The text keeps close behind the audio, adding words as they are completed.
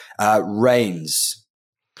Reigns.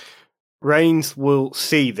 Reigns will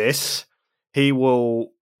see this. He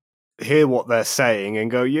will hear what they're saying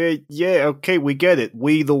and go, yeah, okay, we get it.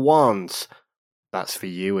 We the ones. That's for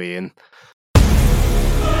you, Ian.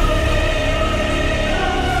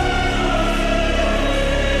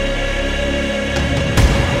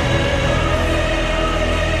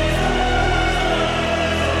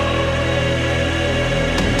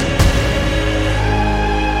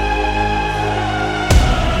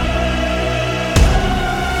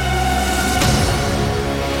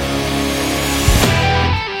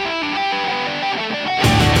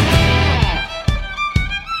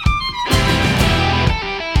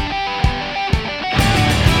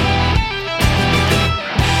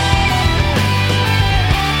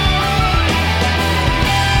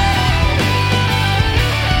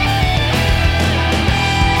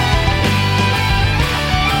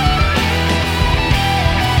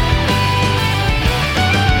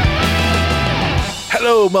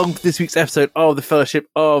 Hello, welcome to this week's episode of the Fellowship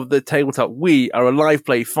of the Tabletop. We are a live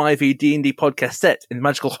play 5e D&D podcast set in the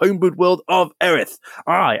magical homebrewed world of Erith.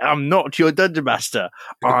 I am not your dungeon master.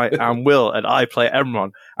 I am Will, and I play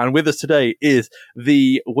Emron. And with us today is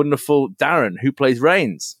the wonderful Darren, who plays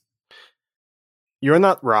Reigns. You're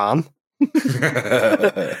not Ron.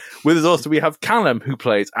 With us also we have Callum, who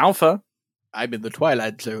plays Alpha. I'm in the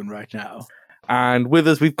Twilight Zone right now. And with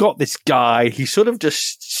us, we've got this guy. He sort of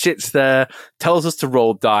just sits there, tells us to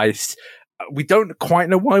roll dice. We don't quite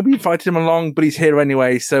know why we invited him along, but he's here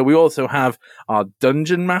anyway. So we also have our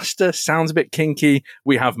dungeon master. Sounds a bit kinky.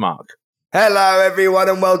 We have Mark. Hello, everyone,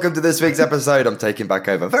 and welcome to this week's episode. I'm taking back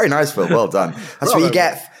over. Very nice, Phil. Well done. That's what you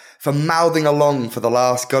get for mouthing along for the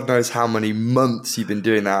last God knows how many months you've been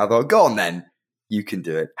doing that. I thought, go on then. You can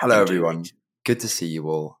do it. Hello, everyone. Good to see you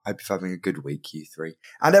all. I hope you're having a good week, you three.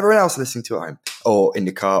 And everyone else listening to at home, or in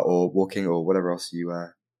the car, or walking, or whatever else you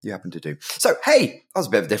happen to do. So, hey, that was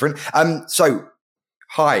a bit different.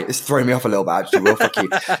 Hi, it's throwing me off a little bit, actually, Will. Fuck you.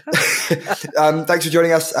 Thanks for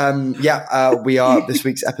joining us. We are, this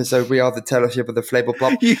week's episode, we are the Fellowship of the Flavor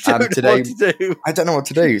Plop. You don't know what to do. I don't know what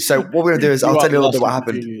to do. So what we're going to do is I'll tell you a little bit what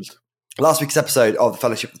happened. Last week's episode of the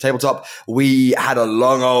Fellowship of the Tabletop, we had a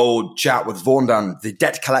long old chat with Vaughan, the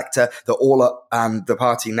debt collector, that all and the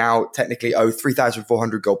party now technically owe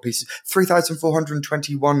 3,400 gold pieces,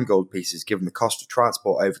 3,421 gold pieces, given the cost of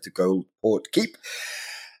transport over to Goldport Keep.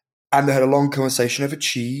 And they had a long conversation over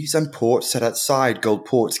cheese and port set outside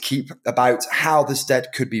Goldport Keep about how this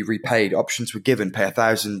debt could be repaid. Options were given: pay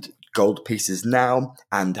 1,000 gold pieces now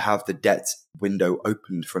and have the debt window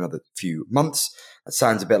opened for another few months. That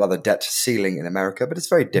sounds a bit like the debt ceiling in America, but it's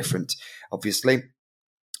very different, obviously.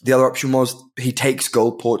 The other option was he takes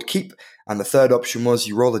Goldport Keep, and the third option was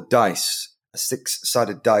you roll a dice, a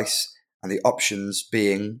 6-sided dice, and the options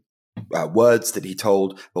being words that he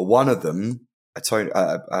told, but one of them,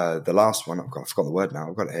 the last one, I've forgotten the word now,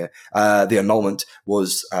 I've got it here, the annulment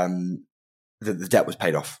was the debt was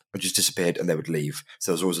paid off, it just disappeared and they would leave.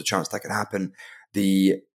 So there was always a chance that could happen.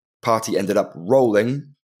 The party ended up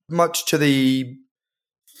rolling, much to the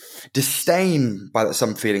disdain by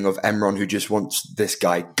some feeling of Emron, who just wants this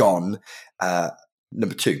guy gone,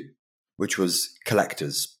 number 2, which was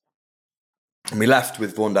collectors. And we left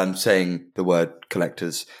with Vaughan saying the word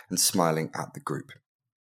collectors and smiling at the group.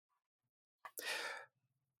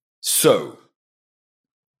 So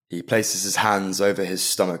he places his hands over his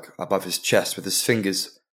stomach, above his chest, with his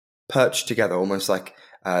fingers perched together, almost like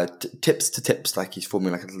tips to tips, like he's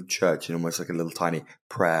forming like a little church and almost like a little tiny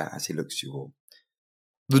prayer as he looks at you all.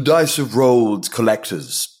 The dice have rolled,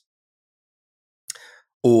 collectors.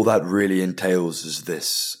 All that really entails is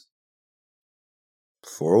this.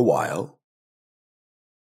 For a while,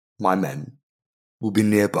 my men will be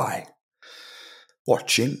nearby,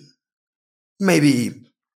 watching, maybe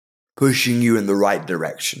pushing you in the right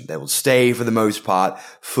direction. They will stay, for the most part,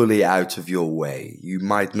 fully out of your way. You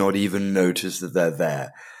might not even notice that they're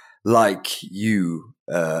there. Like you,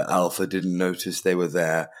 Alpha, didn't notice they were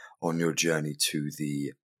there on your journey to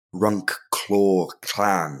the Runk Claw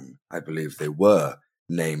clan. I believe they were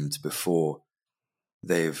named before.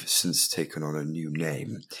 They've since taken on a new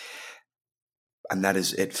name. And that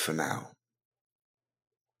is it for now.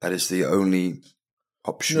 That is the only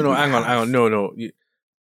option. No, hang on. No.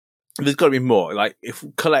 There's got to be more. Like, if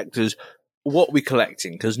collectors, what are we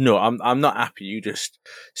collecting? Because no, I'm not happy you just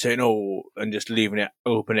saying and just leaving it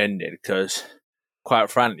open ended. Because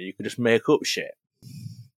quite frankly, you could just make up shit.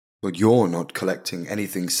 But you're not collecting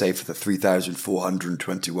anything save for the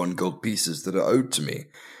 3,421 gold pieces that are owed to me.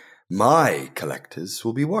 My collectors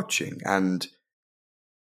will be watching and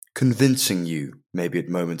convincing you, maybe at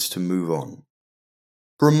moments, to move on.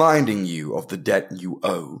 Reminding you of the debt you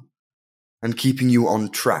owe, and keeping you on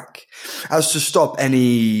track, as to stop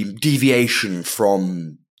any deviation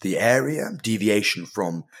from the area, deviation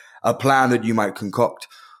from a plan that you might concoct,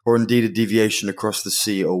 or indeed a deviation across the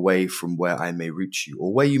sea away from where I may reach you,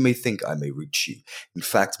 or where you may think I may reach you. In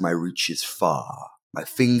fact, my reach is far. My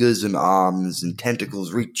fingers and arms and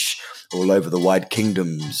tentacles reach all over the wide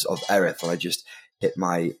kingdoms of Erith, and I just hit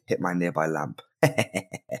my nearby lamp.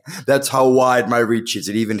 That's how wide my reach is.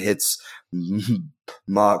 It even hits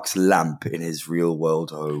Mark's lamp in his real-world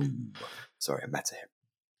home. Sorry, I meta him.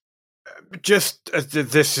 Just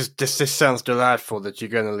this sounds delightful that you're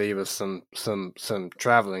going to leave us some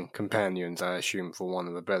traveling companions, I assume, for want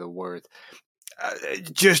of a better word.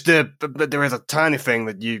 But there is a tiny thing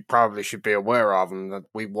that you probably should be aware of, and that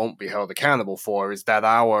we won't be held accountable for, is that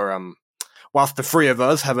our whilst the three of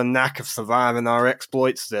us have a knack of surviving our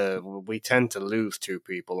exploits, we tend to lose two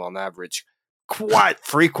people on average quite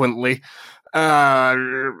frequently.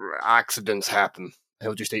 Accidents happen.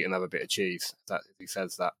 He'll just eat another bit of cheese. If he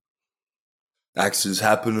says that. Accidents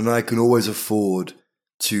happen, and I can always afford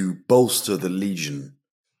to bolster the Legion,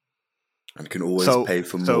 and can always pay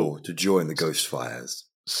for more to join the Ghost Fires.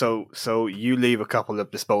 So you leave a couple of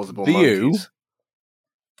disposable monkeys.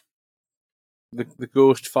 The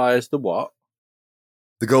Ghost Fires, the what?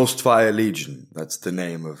 The Ghost Fire Legion. That's the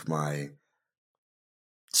name of my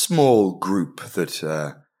small group that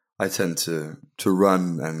I tend to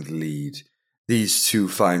run and lead. These two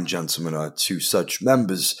fine gentlemen are two such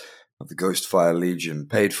members of the Ghost Fire Legion,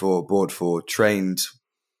 paid for, bought for, trained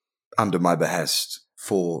under my behest,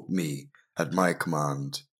 for me, at my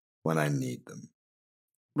command, when I need them.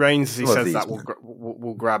 Rains, as he says that,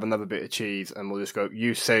 we'll grab another bit of cheese and we'll just go,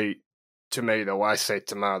 you say tomato, I say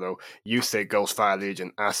tomato, you say Ghost Fire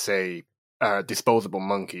Legion, I say disposable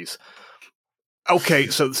monkeys. Okay,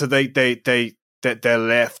 so they're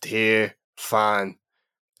left here, fine.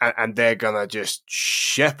 And they're gonna just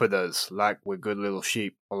shepherd us like we're good little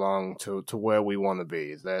sheep along to where we want to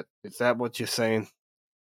be. Is that what you're saying?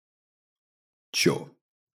 Sure.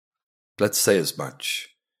 Let's say as much.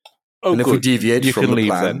 Oh, and if good. we deviate You from can the leave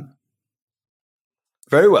plan, then.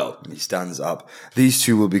 Very well. He stands up. These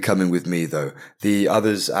two will be coming with me, though. The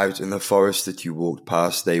others out in the forest that you walked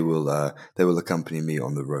past, they will accompany me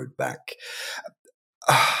on the road back.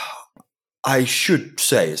 I should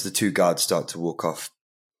say, as the two guards start to walk off,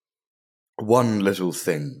 one little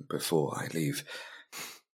thing before I leave.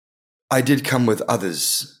 I did come with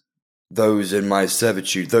others, those in my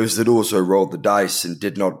servitude, those that also rolled the dice and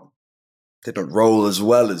did not roll as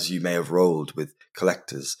well as you may have rolled with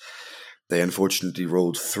collectors. They unfortunately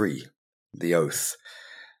rolled 3, the oath.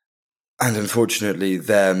 And unfortunately,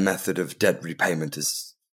 their method of debt repayment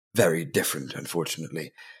is very different,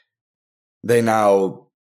 unfortunately. They now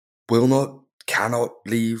cannot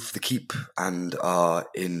leave the keep and are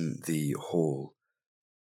in the hall.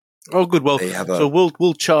 Oh, good. Well, so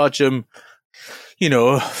we'll charge them,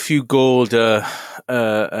 a few gold, a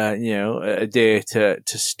day to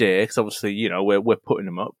stay. Because obviously, we're putting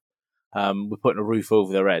them up. We're putting a roof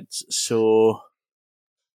over their heads. So,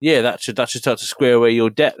 yeah, that should start to square away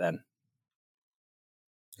your debt then.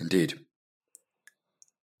 Indeed.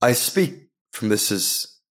 I speak from this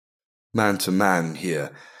as man to man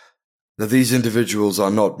here. Now, these individuals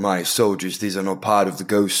are not my soldiers. These are not part of the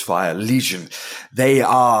Ghost Fire Legion. They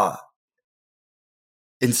are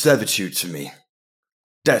in servitude to me.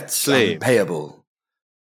 Debts unpayable.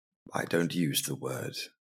 I don't use the word.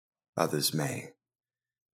 Others may.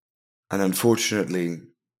 And unfortunately,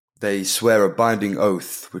 they swear a binding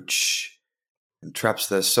oath which entraps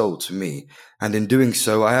their soul to me. And in doing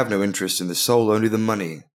so, I have no interest in the soul, only the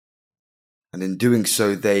money. And in doing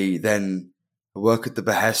so, they then work at the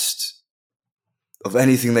behest of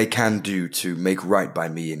anything they can do to make right by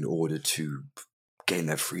me in order to gain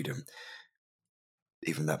their freedom.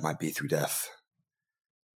 Even that might be through death.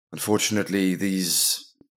 Unfortunately,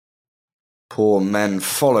 these poor men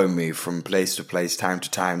follow me from place to place, time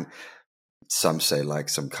to time. Some say like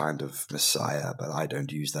some kind of messiah, but I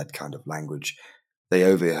don't use that kind of language. They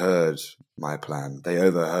overheard my plan. They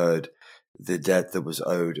overheard the debt that was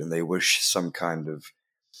owed, and they wish some kind of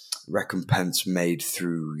recompense made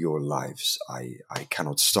through your lives. I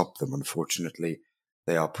cannot stop them, unfortunately.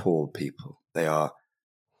 They are poor people. They are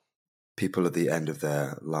people at the end of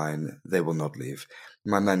their line. They will not leave.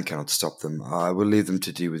 My men cannot stop them. I will leave them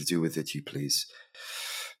to do with it you please.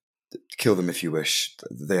 Kill them if you wish.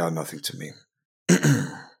 They are nothing to me.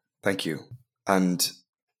 Thank you. And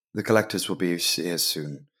the collectors will be here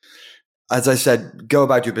soon. As I said, go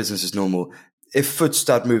about your business as normal. If foot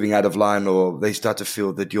start moving out of line or they start to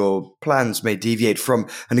feel that your plans may deviate from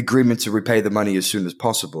an agreement to repay the money as soon as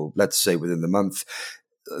possible, let's say within the month,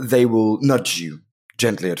 they will nudge you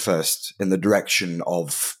gently at first in the direction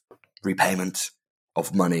of repayment,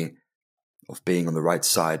 of money, of being on the right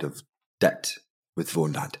side of debt with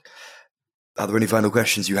Vorndad. Are there any final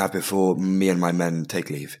questions you have before me and my men take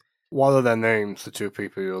leave? What are their names, the two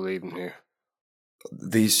people you're leaving here?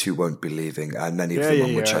 These two won't be leaving, and many of them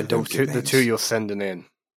on which I don't give names. The two you're sending in.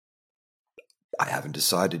 I haven't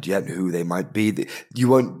decided yet who they might be. They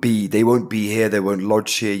won't be here, they won't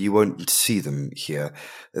lodge here, you won't see them here.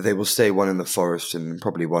 They will stay one in the forest and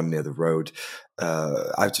probably one near the road,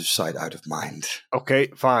 out of sight, out of mind. Okay,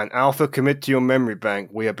 fine. Alpha, commit to your memory bank.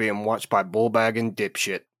 We are being watched by Bullbag and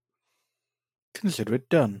Dipshit. Consider it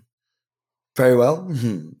done. Very well.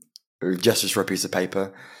 Gestures for a piece of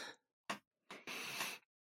paper.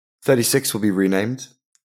 36 will be renamed.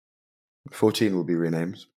 14 will be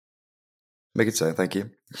renamed. Make it so, thank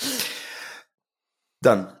you.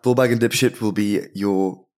 Done. Bullbag and Dipshit will be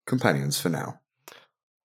your companions for now.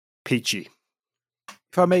 Peachy.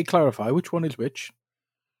 If I may clarify, which one is which?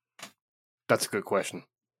 That's a good question.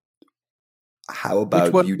 How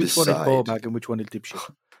about you decide? Which one is Bullbag and which one is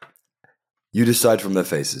Dipshit? You decide from their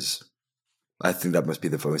faces. I think that must be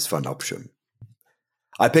the most fun option.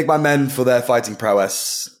 I pick my men for their fighting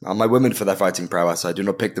prowess, and my women for their fighting prowess. I do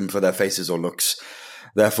not pick them for their faces or looks.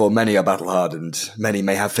 Therefore, many are battle-hardened. Many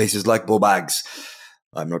may have faces like Bullbags.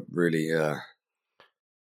 I'm not really,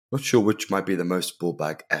 not sure which might be the most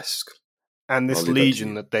Bullbag-esque. And this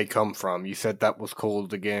legion that they come from, you said that was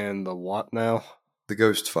called again the what now? The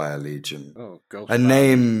Ghostfire Legion. Oh, Ghostfire. A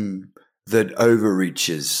name that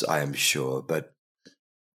overreaches, I am sure, but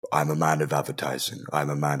I'm a man of advertising. I'm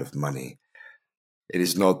a man of money. It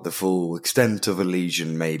is not the full extent of a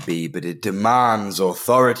legion may be, but it demands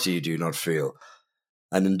authority, do you not feel?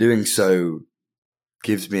 And in doing so,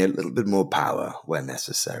 gives me a little bit more power where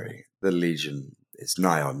necessary. The legion is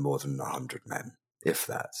nigh on more than 100 men, if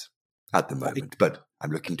that, at the moment. But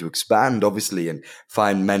I'm looking to expand, obviously, and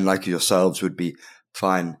find men like yourselves would be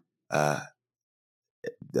fine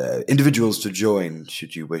individuals to join,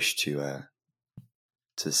 should you wish to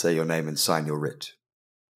say your name and sign your writ.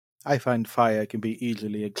 I find fire can be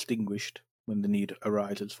easily extinguished when the need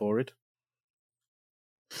arises for it.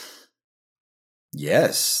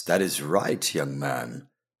 Yes, that is right, young man.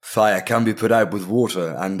 Fire can be put out with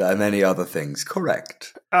water and many other things,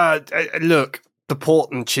 correct? Look, the pork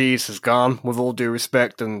and cheese has gone, with all due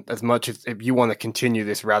respect, and as much as if you want to continue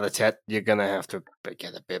this rat-a-tat, you're going to have to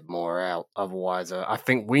get a bit more out. Otherwise, I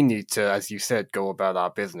think we need to, as you said, go about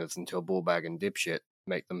our business until Bullbag and Dipshit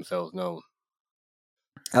make themselves known.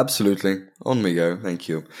 Absolutely. On we go, thank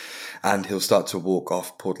you. And he'll start to walk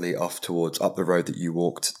off, portly off towards up the road that you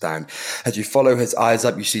walked down. As you follow his eyes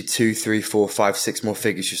up, you see 2, 3, 4, 5, 6 more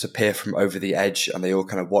figures just appear from over the edge, and they all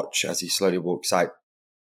kind of watch as he slowly walks out.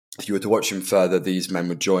 If you were to watch him further, these men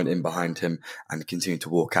would join in behind him and continue to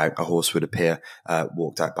walk out. A horse would appear,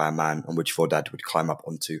 walked out by a man, on which Vorndad would climb up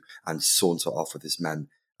onto and saunter off with his men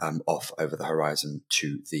off over the horizon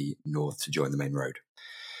to the north to join the main road.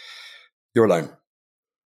 You're alone.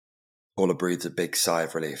 Ola breathes a big sigh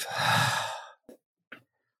of relief.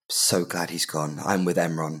 So glad he's gone. I'm with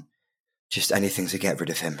Emron. Just anything to get rid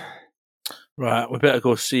of him. Right, we better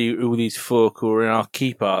go see who these folk who are in our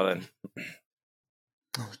keep are then.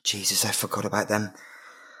 Oh, Jesus, I forgot about them.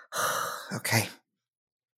 Okay.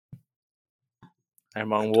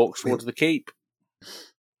 Emron walks towards the keep.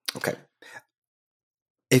 Okay.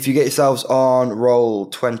 If you get yourselves on roll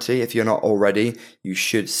 20, if you're not already, you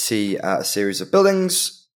should see a series of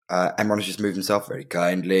buildings. Emron has just moved himself very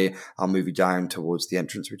kindly. I'll move you down towards the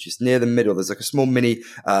entrance, which is near the middle. There's like a small mini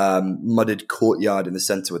mudded courtyard in the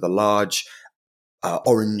center with a large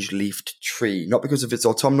orange-leafed tree. Not because of its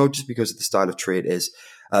autumnal, just because of the style of tree it is.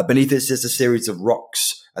 Beneath it sits a series of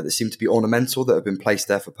rocks that seem to be ornamental that have been placed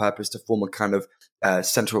there for purpose to form a kind of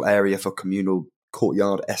central area for communal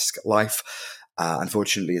courtyard-esque life.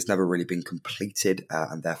 Unfortunately, it's never really been completed,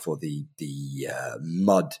 and therefore the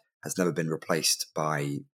mud has never been replaced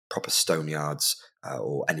by proper stone yards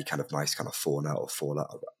or any kind of nice kind of fauna or flora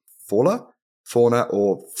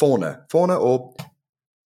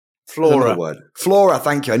word. Flora,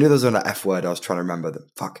 thank you. I knew there was an F word. I was trying to remember the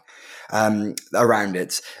fuck around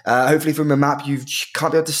it. Hopefully from a map you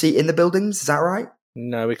can't be able to see in the buildings. Is that right?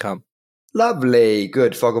 No, we can't. Lovely.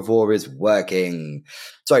 Good. Fog of War is working.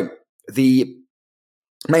 So the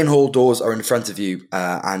main hall doors are in front of you,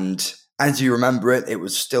 and as you remember it, it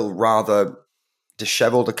was still rather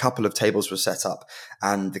disheveled. A couple of tables were set up,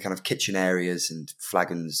 and the kind of kitchen areas and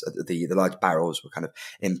flagons, the large barrels were kind of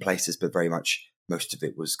in places, but very much Most of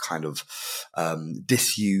it was kind of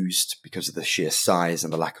disused because of the sheer size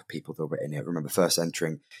and the lack of people that were in it. Remember first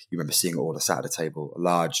entering, you remember seeing Orla sat at a table, a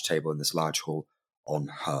large table in this large hall on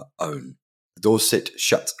her own. The doors sit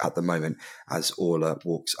shut at the moment as Orla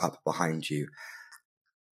walks up behind you.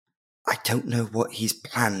 I don't know what he's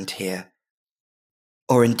planned here.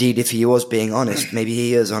 Or indeed, if he was being honest, maybe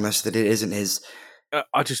he is honest that it isn't his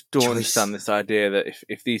I just don't choice. understand this idea that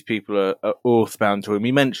if these people are oath-bound to him,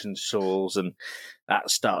 he mentions souls, and that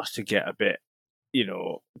starts to get a bit,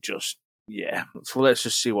 just, yeah. So let's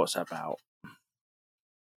just see what's about.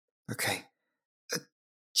 Okay.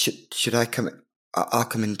 Should I come in? I'll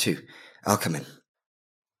come in too. I'll come in.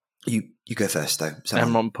 You go first, though.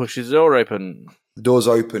 Emron pushes the door open. The doors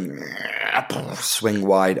open, swing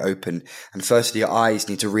wide open, and firstly your eyes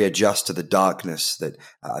need to readjust to the darkness that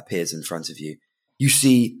appears in front of you. You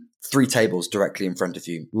see 3 tables directly in front of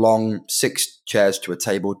you, long 6 chairs to a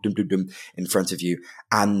table, in front of you,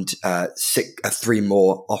 and 3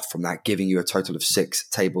 more off from that, giving you a total of 6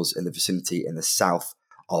 tables in the vicinity in the south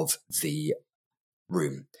of the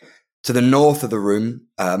room. To the north of the room,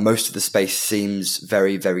 most of the space seems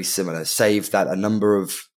very, very similar, save that a number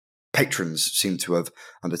of patrons seem to have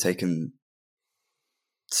undertaken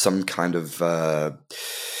some kind of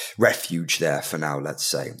refuge there for now, let's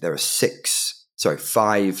say. There are 6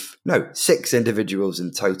 individuals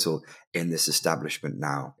in total in this establishment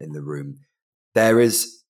now in the room. There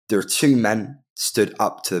are 2 men stood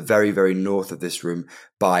up to the very, very north of this room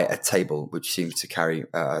by a table which seems to carry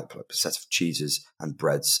a set of cheeses and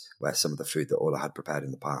breads, where some of the food that Orla had prepared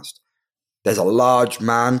in the past. There's a large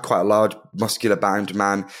man, quite a large, muscular-bound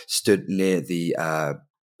man, stood near the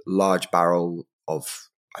large barrel of,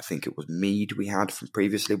 I think it was mead we had from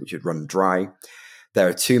previously, which had run dry. There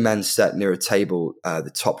are 2 men set near a table, the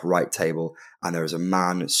top right table, and there is a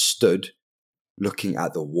man stood looking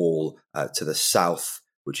at the wall to the south,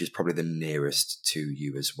 which is probably the nearest to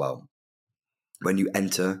you as well. When you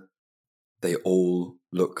enter, they all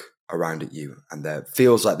look around at you, and there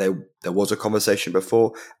feels like there was a conversation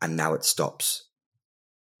before, and now it stops.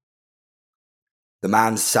 The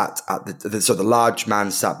man sat at the large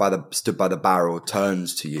man stood by the barrel,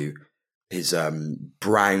 turns to you. His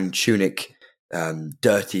brown tunic,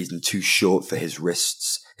 dirty and too short for his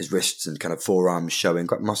wrists and kind of forearms showing,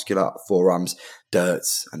 quite muscular forearms, dirt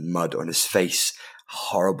and mud on his face,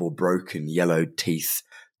 horrible broken yellowed teeth,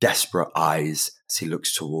 desperate eyes as he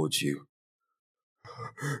looks towards you.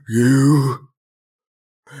 You're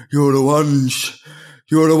the ones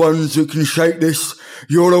that can shake this.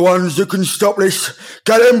 You're the ones that can stop this.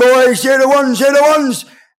 Get in, boys. You're the ones.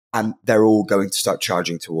 And they're all going to start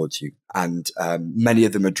charging towards you. And many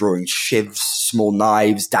of them are drawing shivs, small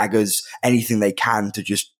knives, daggers, anything they can to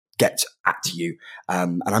just get at you.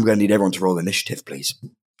 And I'm going to need everyone to roll initiative, please.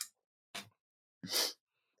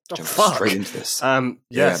 Jump straight into this.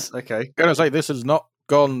 Yes, yeah. Okay. Going to say, this has not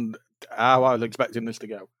gone how I was expecting this to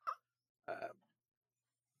go.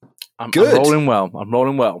 I'm rolling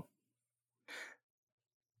well.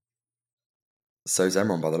 So's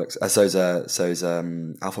Emron by the looks. So's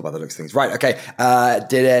Alpha by the looks of things. Right. Okay.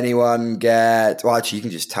 Did anyone get? Well, actually, you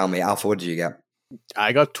can just tell me. Alpha, what did you get?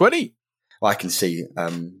 I got 20. Well, I can see.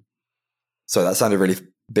 So that sounded really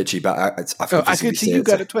bitchy, but I can see you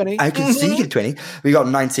got a 20. I can see you get 20. We got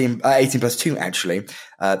 18 plus 2, actually.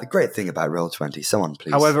 The great thing about Roll20, someone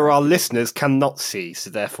please. However, our listeners cannot see, so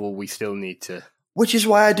therefore we still need to. Which is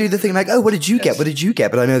why I do the thing like, what did you get? What did you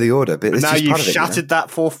get? But I know the order. But now you've shattered that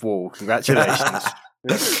 4th wall. Congratulations.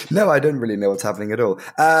 No, I don't really know what's happening at all.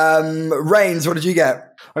 Reigns, what did you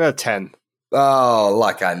get? I got 10. Oh,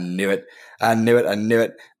 I knew it. I knew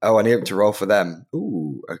it. Oh, I need to roll for them.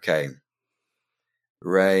 Ooh, okay.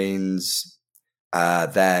 Reigns.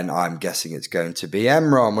 Then I'm guessing it's going to be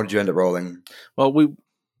Emron. What did you end up rolling? Well,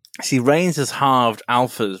 Reigns has halved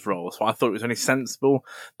Alpha's roll, so I thought it was only sensible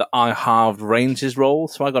that I halved Reigns' roll,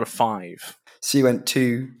 so I got a 5. So you went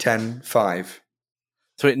 2, 10, 5.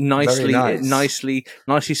 So it nicely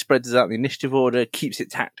spreads out the initiative order, keeps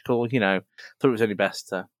it tactical, Thought it was only best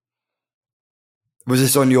to... Was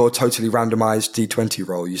this on your totally randomized D20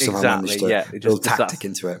 roll? You somehow managed to build tactic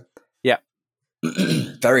into it. Yeah.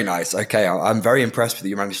 Very nice. Okay, I'm very impressed with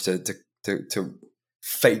you. You managed to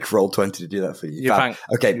fake Roll20 to do that for you.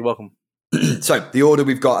 Okay, you're welcome. So the order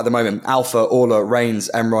we've got at the moment: Alpha, Orla, Reigns,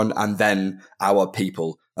 Emron, and then our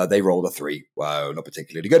people. They rolled a 3. Wow, not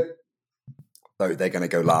particularly good. Though they're going to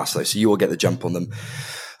go last, though, so you will get the jump on them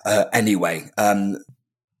anyway.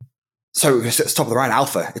 So it's at the top of the round,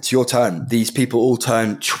 Alpha. It's your turn. These people all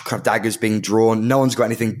turn, kind of daggers being drawn. No one's got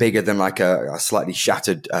anything bigger than like a slightly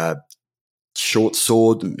shattered short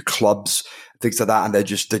sword and clubs things like that, and they're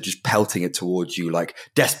just pelting it towards you, like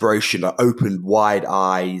desperation, like open wide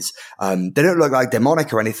eyes. They don't look like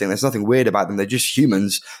demonic or anything. There's nothing weird about them. They're just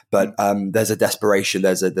humans, but there's a desperation.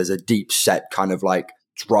 There's a deep set kind of like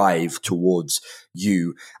drive towards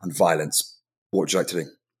you and violence. What would you like to do?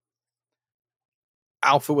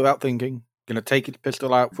 Alpha, without thinking, going to take his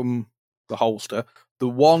pistol out from the holster. The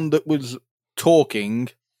one that was talking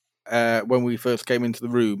when we first came into the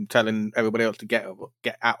room, telling everybody else to get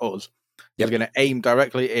at us. He's going to aim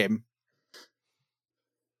directly at him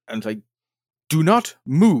and say, "Do not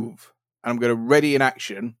move." And I'm going to ready an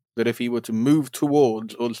action that if he were to move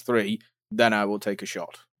towards us three, then I will take a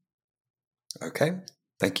shot. Okay.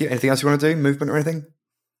 Thank you. Anything else you want to do? Movement or anything?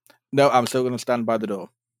 No, I'm still going to stand by the door.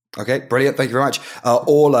 Okay, brilliant. Thank you very much.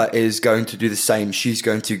 Orla is going to do the same. She's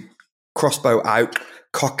going to crossbow out,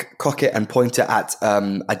 cock it and point it at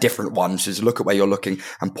a different one. So just look at where you're looking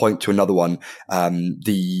and point to another one.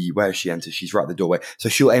 Where she enters, she's right at the doorway. So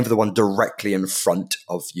she'll aim for the one directly in front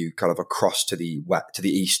of you, kind of across to the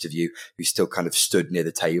east of you, who's still kind of stood near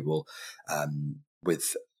the table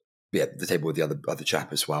with the table with the other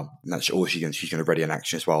chap as well. And that's all she's going to ready an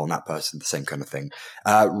action as well on that person, the same kind of thing.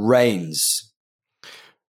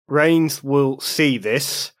 Reigns will see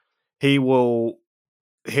this. He will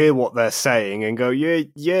hear what they're saying and go,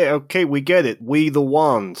 yeah, okay, we get it. We the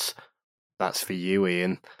ones. That's for you,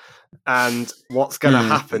 Ian. And what's going to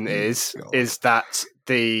happen is that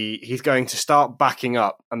he's going to start backing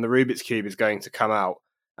up, and the Rubik's Cube is going to come out.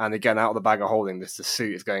 And again, out of the bag of holding, the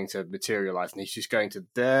suit is going to materialize, and he's just going to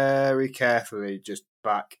very carefully just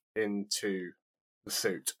back into the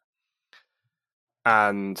suit.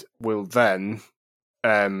 And will then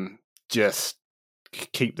just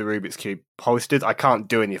keep the Rubik's Cube posted. I can't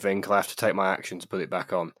do anything because I have to take my action to put it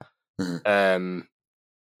back on. Mm-hmm.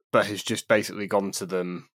 But he's just basically gone to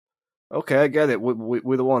them. Okay, I get it.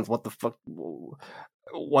 We're the ones. What the fuck?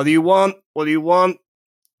 What do you want? What do you want?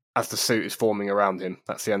 As the suit is forming around him.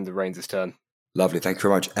 That's the end of Reigns' turn. Lovely. Thank you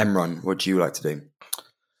very much. Emron, what do you like to do?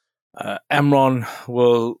 Emron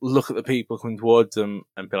will look at the people coming towards them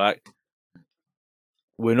and be like,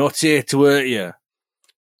 "We're not here to hurt you.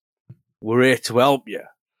 We're here to help you."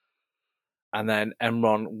 And then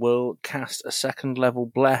Emron will cast a second level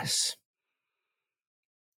bless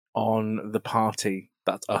on the party.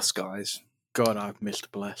 That's us, guys. God, I've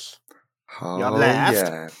missed bless. Oh, You're left.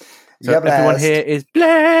 yeah. So everyone here is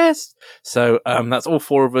blessed. So that's all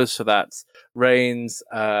four of us. So that's Reigns,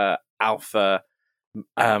 Alpha,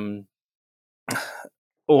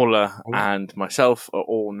 Orla, and myself are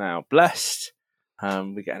all now blessed.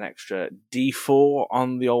 We get an extra D4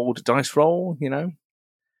 on the old dice roll, you know.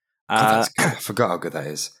 That's good. I forgot how good that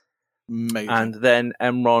is. Amazing. And then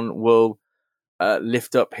Emron will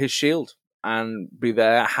lift up his shield and be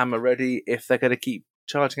there, hammer ready, if they're going to keep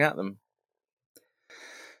charging at them.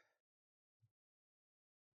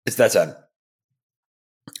 It's their turn.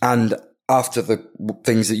 And after the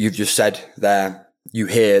things that you've just said there, you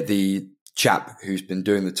hear the chap who's been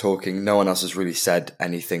doing the talking. No one else has really said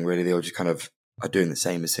anything, really. They all just kind of are doing the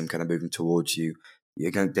same as him, kind of moving towards you.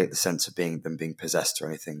 You don't get the sense of them being possessed or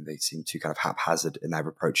anything. They seem to kind of haphazard in their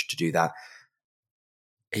approach to do that.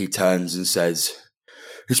 He turns and says,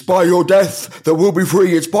 "It's by your death that we'll be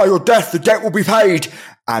free. It's by your death the debt will be paid."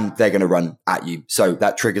 And they're going to run at you. So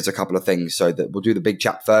that triggers a couple of things. So that we'll do the big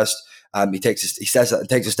chap first. He takes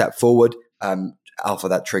a step forward. Alpha,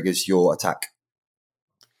 that triggers your attack.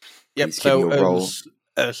 Yep. Please give me a roll.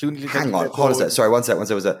 As soon as you Hang on. Hold on a sec. Sorry, one sec.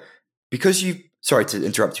 Because you... Sorry to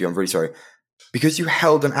interrupt you. I'm really sorry. Because you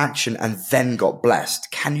held an action and then got blessed,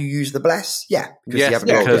 can you use the bless? Yeah. Because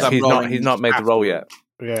he's not made the roll yet.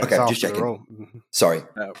 Yeah, okay, just checking. Sorry.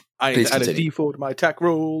 I need to add a D4 to my attack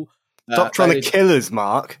roll. Stop trying to kill us,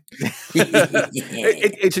 Mark.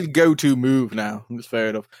 It's a go-to move now. That's fair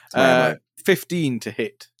enough. 15 to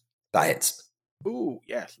hit. That hits. Ooh,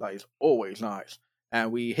 yes, that is always nice.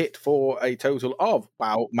 And we hit for a total of,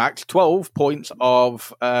 max 12 points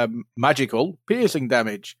of magical piercing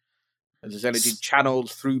damage. As his energy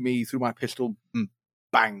channels through me, through my pistol,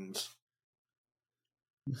 bangs.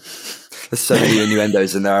 There's so many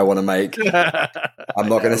innuendos in there I want to make. I'm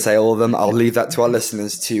not going to say all of them. I'll leave that to our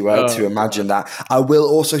listeners to imagine that. I will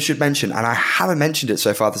also should mention, and I haven't mentioned it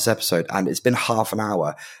so far this episode, and it's been half an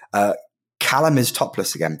hour. Callum is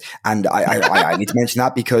topless again, and I need to mention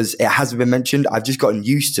that because it hasn't been mentioned. I've just gotten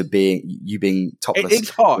used to being topless. It's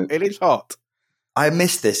hot. It is hot. I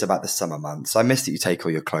miss this about the summer months. I miss that you take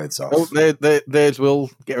all your clothes off. Oh, there's Will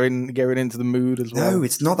getting into the mood as well. No,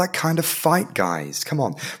 it's not that kind of fight, guys. Come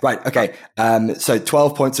on. Right, okay. So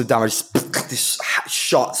 12 points of damage. This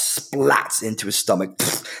shot splats into his stomach.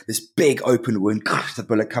 This big open wound. The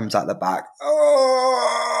bullet comes out the back.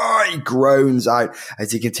 Oh, he groans out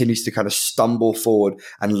as he continues to kind of stumble forward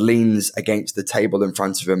and leans against the table in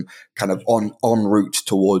front of him, kind of en route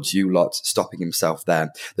towards you lot, stopping himself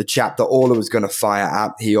there. The chap that Orla was going to fire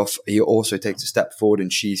at, he also takes a step forward,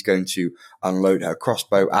 and she's going to unload her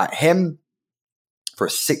crossbow at him for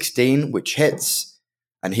a 16, which hits,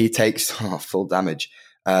 and he takes full damage.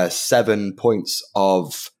 7 points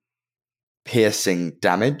of piercing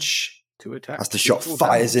damage. To attack. As the shot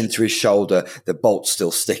fires into his shoulder, the bolt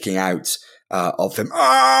still sticking out of him.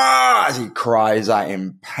 As he cries out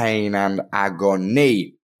in pain and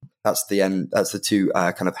agony. That's the end. That's the two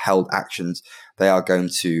kind of held actions. They are going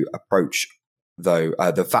to approach, though.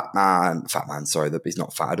 The fat man, sorry, he's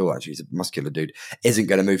not fat at all, actually. He's a muscular dude. Isn't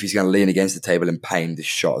going to move. He's going to lean against the table in pain. This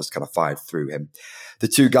shot has kind of fired through him. The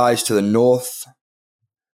two guys to the north.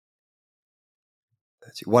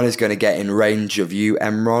 One is going to get in range of you,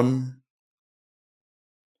 Emron.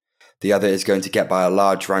 The other is going to get by a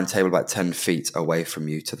large round table about 10 feet away from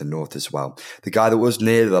you to the north as well. The guy that was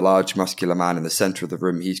near the large muscular man in the center of the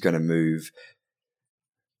room, he's going to move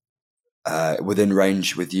within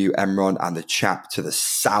range with you, Emron, and the chap to the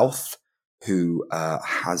south who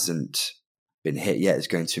hasn't been hit yet is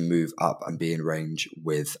going to move up and be in range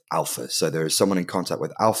with Alpha. So there is someone in contact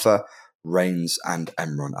with Alpha, Reigns, and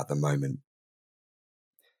Emron at the moment.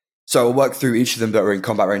 So we'll work through each of them that are in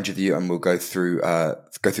combat range with you, and we'll go through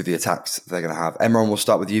the attacks they're going to have. Emron, we'll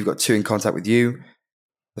start with you. You've got 2 in contact with you.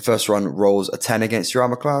 The first one rolls a 10 against your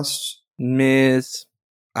armor class. Miss.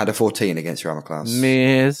 And a 14 against your armor class.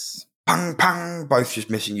 Miss. Pang, pang. Both just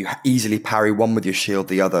missing. You easily parry, one with your shield,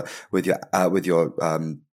 the other with your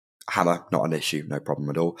hammer. Not an issue. No problem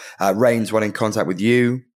at all. Reigns, one in contact with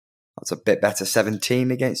you. That's a bit better.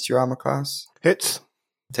 17 against your armor class. Hits.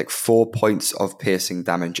 Take 4 points of piercing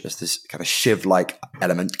damage as this kind of shiv-like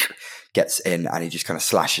element gets in, and he just kind of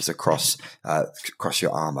slashes across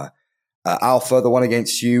your armor. Alpha, the one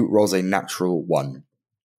against you, rolls a natural 1.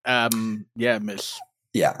 Yeah, miss.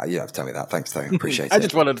 Yeah, you don't have to tell me that. Thanks, though. Appreciate it. I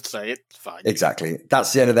just wanted to say it. It's fine. Exactly.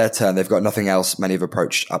 That's the end of their turn. They've got nothing else. Many have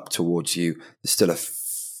approached up towards you. There's still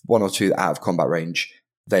one or two out of combat range.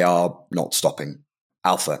 They are not stopping.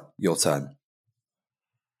 Alpha, your turn.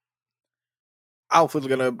 Alpha's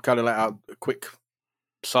going to kind of let out a quick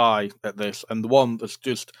sigh at this, and the one that's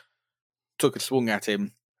just took a swing at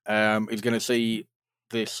him is going to see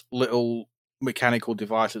this little mechanical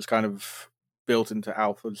device that's kind of built into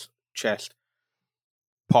Alpha's chest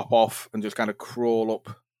pop off and just kind of crawl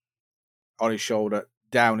up on his shoulder,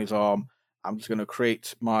 down his arm. I'm just going to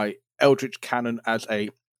create my Eldritch Cannon as a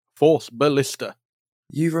Force Ballista.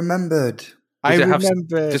 You remembered. Does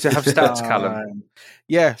it have stats, Callum?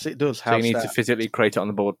 Yes, it does have So you need stats. to physically create it on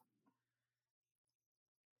the board.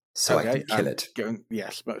 So I can kill it.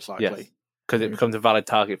 Yes, most likely. Because it becomes a valid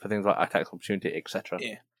target for things like attack opportunity, etc.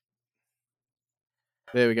 Yeah.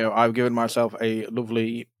 There we go. I've given myself a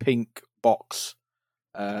lovely pink box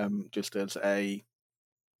just as a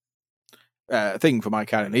thing for my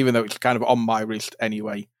cannon, even though it's kind of on my wrist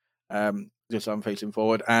anyway, just so I'm facing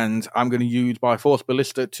forward. And I'm going to use my Force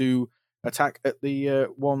Ballista to attack at the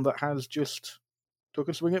one that has just took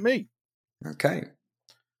a swing at me. Okay.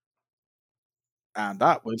 And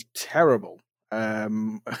that was terrible.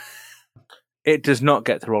 It does not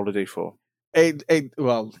get to roll a d4.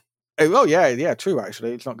 Yeah, true,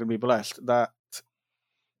 actually. It's not going to be blessed.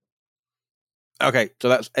 Okay, so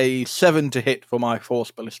that's a 7 to hit for my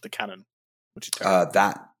Force Ballista cannon. Which is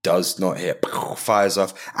that does not hit. Fires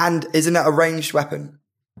off. And isn't it a ranged weapon?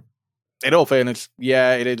 In all fairness,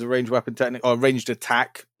 yeah, it is a ranged weapon or ranged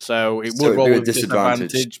attack, so it would roll with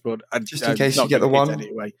disadvantage. But just in case you get the 1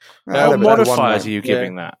 anyway. What modifiers are you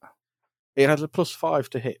giving that? It has a +5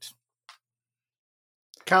 to hit.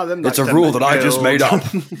 It's a rule that I just made up.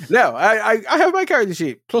 No, I have my character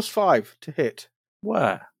sheet +5 to hit.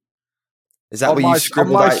 Where? Is that where you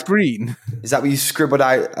scribbled on my out? Screen. Is that where you scribbled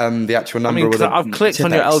out the actual number? I've clicked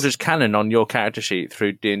on your Eldritch Cannon on your character sheet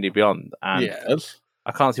through D&D Beyond, and yes.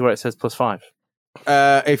 I can't see where it says +5.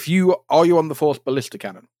 Are you on the Force Ballista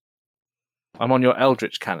cannon? I'm on your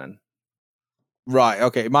Eldritch Cannon. Right,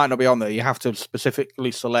 okay, it might not be on there. You have to specifically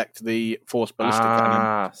select the Force Ballista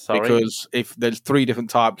cannon. Sorry. Because if there's 3 different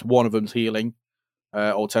types, one of them's healing,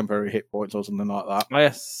 or temporary hit points or something like that.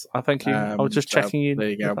 Yes, I thank you. I was just checking you. There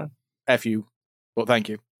you go. F you, but thank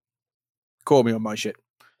you. Call me on my shit.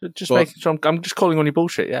 Just making sure I'm just calling on your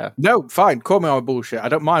bullshit, yeah. No, fine. Call me on my bullshit. I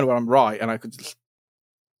don't mind when I'm right, and I could just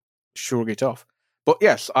shrug it off. But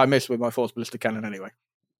yes, I miss with my force ballistic cannon anyway.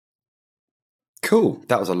 Cool.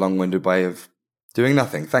 That was a long-winded way of doing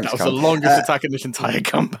nothing. Thanks, That was Carl. the longest attack in this entire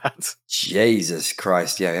combat. Jesus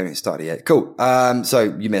Christ. Yeah, we haven't started yet. Cool.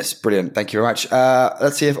 So you missed. Brilliant. Thank you very much.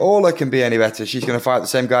 Let's see if Orla can be any better. She's going to fight the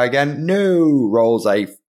same guy again. No. Rolls a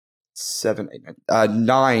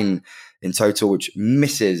 9 in total, which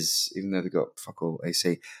misses, even though they've got fuck all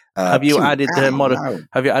AC. Have you added her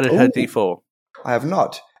Have you added her D4? I have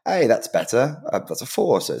not. Hey, that's better. That's a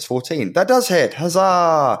 4, so it's 14. That does hit.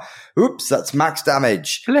 Huzzah! Oops, that's max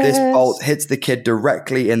damage. Bless. This bolt hits the kid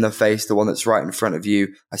directly in the face, the one that's right in front of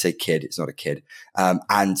you. I say kid, it's not a kid.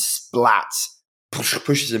 And splat.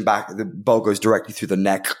 Pushes him back. The bolt goes directly through the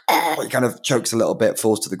neck. He kind of chokes a little bit,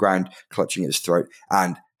 falls to the ground, clutching at his throat,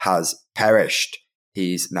 and has perished.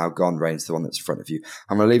 He's now gone. Rain's the one that's in front of you.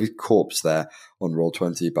 I'm going to leave his corpse there on roll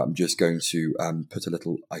 20, but I'm just going to put a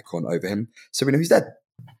little icon over him so we know he's dead.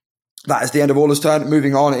 That is the end of Orla's turn.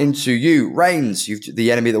 Moving on into you, Reigns.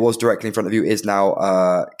 The enemy that was directly in front of you is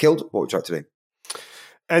now killed. What would you like to do?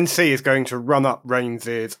 NC is going to run up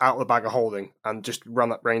Reigns' out of the bag of holding and just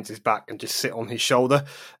run up Reigns' back and just sit on his shoulder.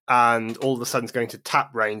 And all of a sudden, it's going to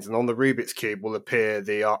tap Reigns, and on the Rubik's Cube will appear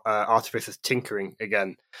the Artificer's Tinkering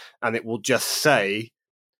again. And it will just say,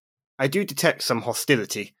 I do detect some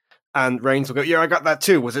hostility. And Reigns will go, yeah, I got that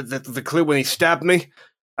too. Was it the clue when he stabbed me?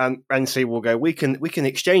 And NC will go, we can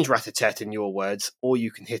exchange rat-a-tat in your words, or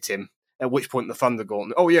you can hit him. At which point the Thunder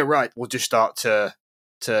Gauntlet, oh yeah, right, we'll just start to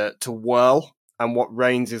whirl. And what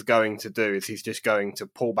Reigns is going to do is he's just going to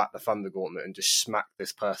pull back the Thunder Gauntlet and just smack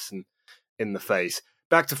this person in the face.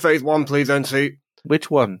 Back to phase 1, please, NC. Which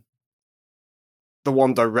one? The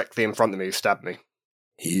one directly in front of me who stabbed me.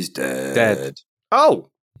 He's dead. Dead. Oh!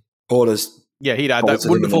 Orla's. Yeah, he'd had that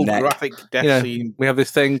wonderful graphic death scene. We have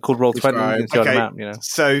this thing called Roll 20. You can see on the map,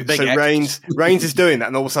 So Reigns is doing that,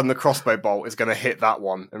 and all of a sudden the crossbow bolt is going to hit that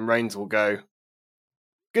one, and Reigns will go,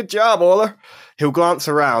 good job, Orla. He'll glance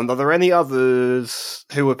around. Are there any others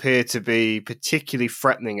who appear to be particularly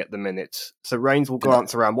threatening at the minute? So Reigns will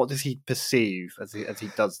glance around. What does he perceive as he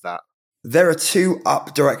does that? There are 2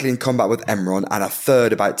 up directly in combat with Emron, and a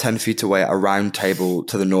third about 10 feet away at a round table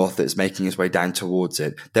to the north that is making his way down towards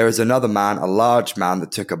it. There is another man, a large man,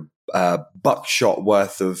 that took a buckshot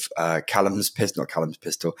worth of of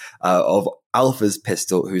Alpha's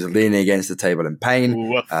pistol, who's leaning against the table in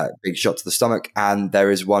pain. Big shot to the stomach. And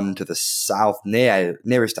there is one to the south,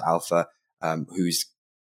 nearest to Alpha, whose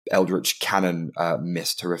Eldritch cannon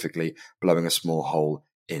missed horrifically, blowing a small hole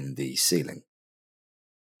in the ceiling.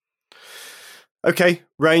 Okay,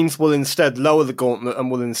 Reigns will instead lower the gauntlet and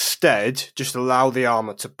will instead just allow the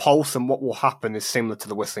armor to pulse, and what will happen is similar to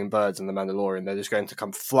the Whistling Birds in The Mandalorian. They're just going to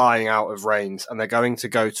come flying out of Reigns, and they're going to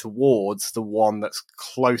go towards the one that's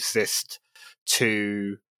closest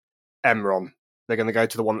to Emron. They're going to go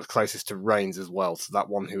to the one that's closest to Reigns as well, so that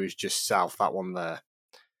one who is just south, that one there.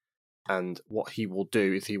 And what he will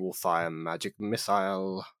do is he will fire magic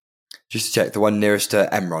missile. Just to check, the one nearest to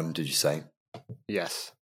Emron, did you say?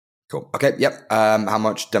 Yes. Cool. Okay, yep. How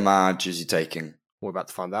much damage is he taking? We're about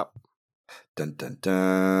to find out. Dun, dun,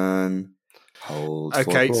 dun. Hold.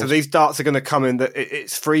 Okay, so these darts are going to come in.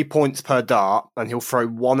 It's 3 points per dart, and he'll throw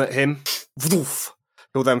one at him.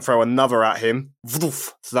 He'll then throw another at him. So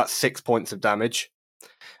that's 6 points of damage.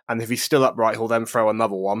 And if he's still upright, he'll then throw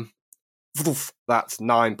another one. That's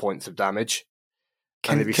 9 points of damage.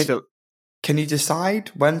 Can you decide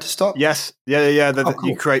when to stop? Yes. Yeah. Cool.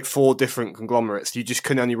 You create 4 different conglomerates. You just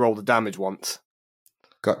can only roll the damage once.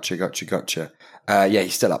 Gotcha. Yeah,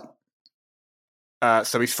 he's still up.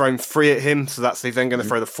 So he's thrown 3 at him, so he's then going to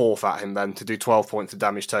throw the 4th at him then to do 12 points of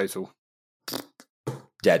damage total.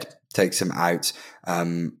 Dead. Takes him out.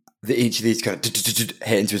 Each of these kind of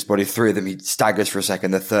hit into his body. 3 of them, he staggers for a second.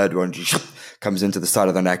 The third one just comes into the side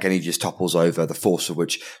of the neck and he just topples over, the force of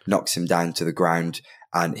which knocks him down to the ground.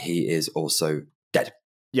 And he is also dead.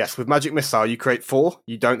 Yes, with Magic Missile, you create 4.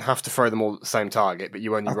 You don't have to throw them all at the same target, but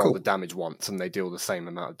you only roll the damage once, and they deal the same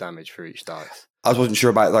amount of damage for each dice. I wasn't sure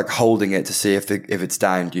about holding it to see if it's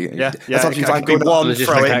down. That's absolutely fine. 1,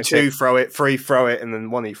 throw it, 2, throw it, 3, throw it, and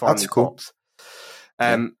then 1 he finally pops.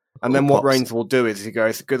 And then what Reigns will do is he goes,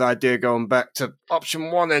 it's a good idea going back to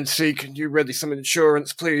option 1, NC. Can you ready some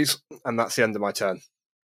insurance, please? And that's the end of my turn.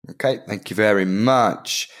 Okay, thank you very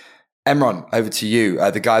much. Emron, over to you.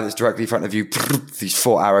 The guy that's directly in front of you, these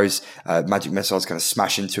 4 arrows, magic missiles kind of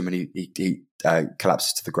smash into him, and he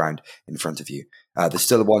collapses to the ground in front of you. There's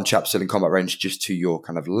still one chap still in combat range just to your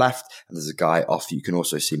kind of left, and there's a guy off you can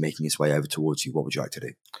also see making his way over towards you. What would you like to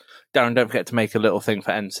do? Darren, don't forget to make a little thing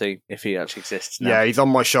for MC if he actually exists now. Yeah, he's on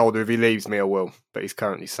my shoulder. If he leaves me, I will. But he's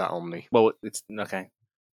currently sat on me. Well, it's okay.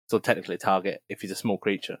 So technically a target if he's a small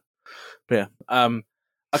creature. But yeah.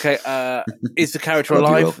 Okay. Is the character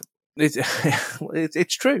alive?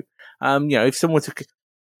 It's true. If someone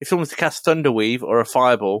was to cast Thunderweave or a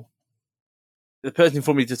Fireball, the person in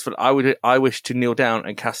front of me just I wish to kneel down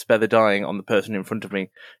and cast Spare the Dying on the person in front of me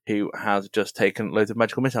who has just taken loads of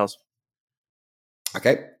magical missiles.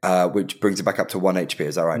 Okay, which brings it back up to 1 HP,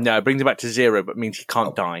 is that right? No, it brings it back to 0, but means he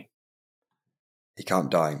can't die. He can't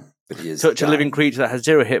die, but he is Touch a living creature that has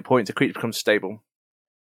 0 hit points, the creature becomes stable.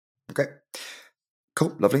 Okay.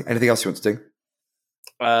 Cool, lovely. Anything else you want to do?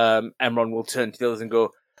 Emron will turn to the others and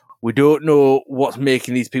go, we don't know what's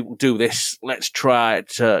making these people do this. Let's try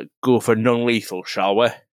to go for non-lethal, shall we?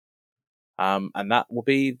 And that will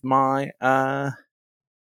be my...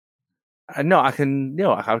 No,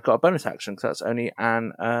 I've got a bonus action, because that's only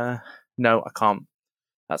an... no, I can't.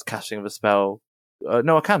 That's casting of a spell.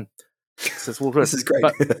 No, I can. This is great.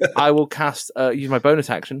 But I will use my bonus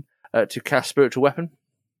action to cast Spiritual Weapon.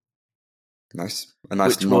 Nice. A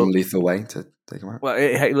nice non-lethal way to take him out. Well,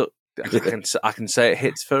 hey, look, I can say it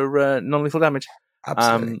hits for non-lethal damage.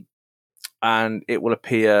 Absolutely. And it will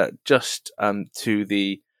appear just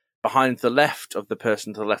behind the left of the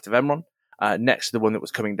person to the left of Emron, next to the one that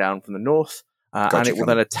was coming down from the north. And it will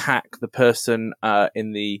then attack the person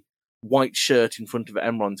in the white shirt in front of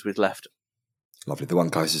Emron to his left. Lovely. The one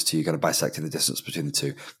closest to you, going to bisecting the distance between the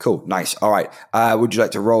two. Cool. Nice. All right. Would you like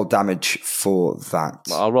to roll damage for that?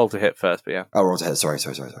 Well, I'll roll to hit first, but yeah. Oh, roll to hit. Sorry.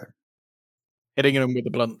 Hitting him with the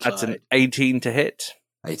blunt That's side. an 18 to hit.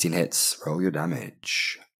 18 hits. Roll your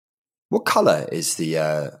damage. What colour is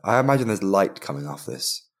the... I imagine there's light coming off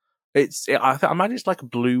this. I imagine it's like a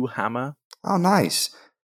blue hammer. Oh, nice.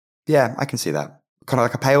 Yeah, I can see that. Kind of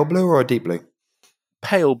like a pale blue or a deep blue?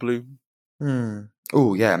 Pale blue.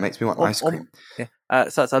 Oh, yeah, it makes me want ice cream. Yeah.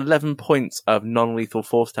 So that's 11 points of non-lethal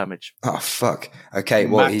force damage. Oh, fuck. Okay,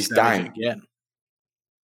 well, he's down. Again.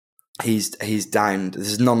 He's downed.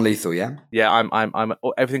 This is non-lethal, yeah? Yeah, I'm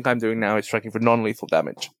everything I'm doing now is striking for non-lethal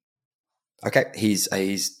damage. Okay, he's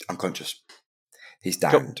unconscious. He's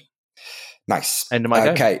downed. Cool. Nice. End of my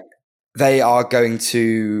go. Okay, they are going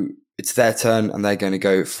to... It's their turn, and they're going to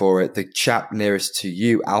go for it. The chap nearest to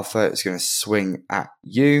you, Alpha, is going to swing at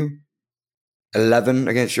you. 11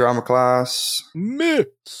 against your armor class. Miss.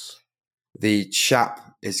 The chap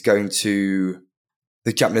near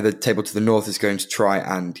the table to the north is going to try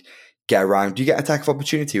and get around. Do you get attack of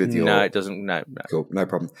opportunity with your... No, it doesn't. No. Cool, no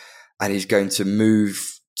problem. And he's going to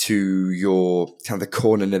move to your kind of the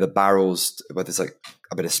corner near the barrels where there's like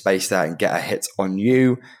a bit of space there and get a hit on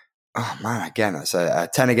you. Oh man, again, that's a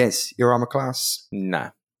 10 against your armor class.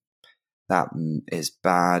 No. That is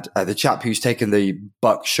bad. The chap who's taken the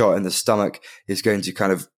buck shot in the stomach is going to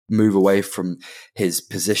kind of move away from his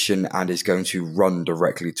position and is going to run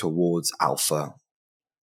directly towards Alpha.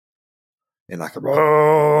 In like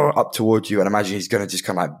up towards you. And imagine he's going to just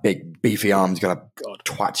kind of like big, beefy arms, going to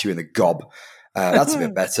twat you in the gob. That's a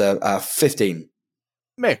bit better. 15.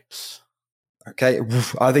 Miss. Okay.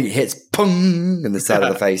 I think it hits pung in the side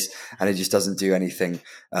of the face and it just doesn't do anything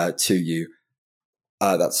to you.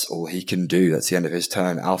 That's all he can do. That's the end of his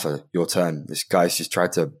turn. Alpha, your turn. This guy's just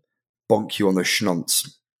tried to bonk you on the schnonz.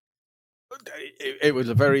 It was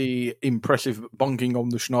a very impressive bonking on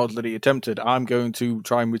the schnoz that he attempted. I'm going to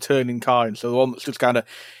try and return in kind. So the one that's just kind of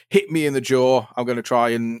hit me in the jaw, I'm going to try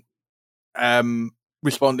and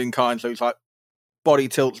respond in kind. So it's like body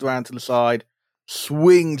tilts around to the side,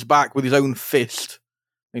 swings back with his own fist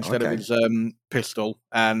instead of his pistol,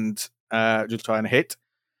 and just trying to hit.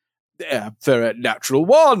 Yeah, for a natural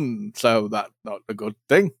 1. So that's not a good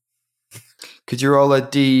thing. Could you roll a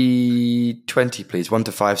D20, please? 1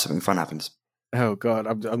 to 5, something fun happens. Oh, God.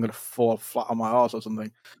 I'm going to fall flat on my arse or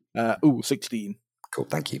something. 16. Cool,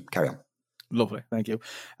 thank you. Carry on. Lovely, thank you.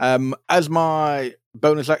 As my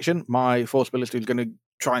bonus action, my Force Ballista is going to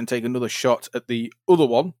try and take another shot at the other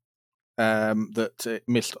one that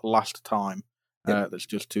missed last time. Yep. That's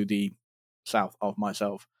just to the south of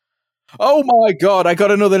myself. Oh, my God, I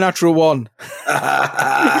got another natural 1.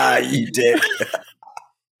 You did.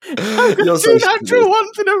 You're so 2 natural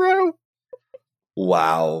ones in a row.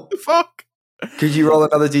 Wow. The fuck? Could you roll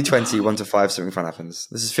another D20, 1 to 5, something fun happens?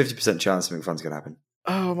 This is 50% chance something fun's going to happen.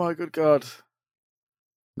 Oh my good God.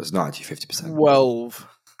 It's not actually 50%. 12.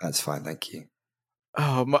 That's fine, thank you.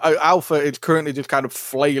 Oh, Alpha is currently just kind of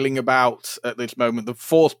flailing about at this moment. The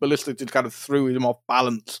Force Ballista just kind of threw him off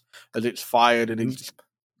balance as it's fired, and he's just...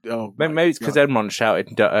 Maybe it's because Edmond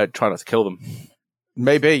shouted, try not to kill them.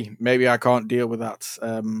 Maybe I can't deal with that.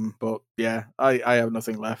 But yeah, I have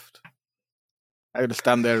nothing left. I gotta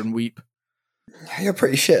stand there and weep. You're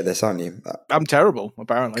pretty shit at this, aren't you? I'm terrible,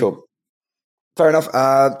 apparently. Cool. Fair enough.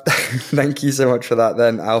 Thank you so much for that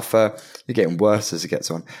then, Alpha. You're getting worse as it gets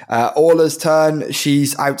on. Orla's turn.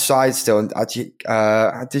 She's outside still.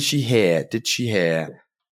 Did she hear?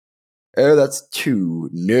 Oh, that's 2.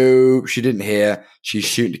 No, she didn't hear. She's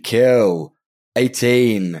shooting to kill.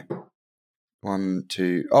 18. 1,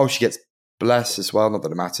 2. Oh, she gets bless as well. Not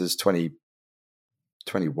that it matters. 20,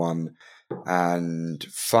 21 and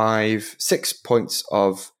 5. 6 points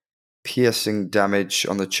of piercing damage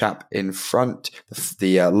on the chap in front,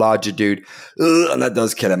 the larger dude. And that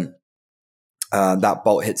does kill him. That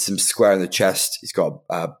bolt hits him square in the chest. He's got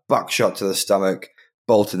a buckshot to the stomach,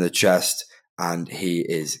 bolt in the chest, and he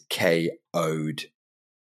is KO'd.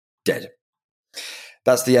 Dead.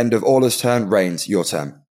 That's the end of Orla's turn. Reigns, your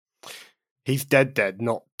turn. He's dead,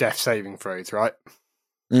 not death saving throws, right?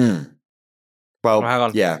 Well, hang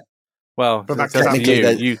on. Yeah. Well, but that technically,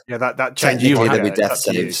 that changes. Technically, there'll be death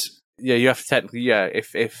saves. Yeah, you have to technically. Yeah,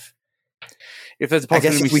 if there's a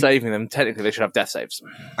possibility of saving them, technically they should have death saves.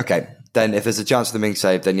 Okay, then if there's a chance of them being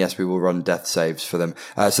saved, then yes, we will run death saves for them.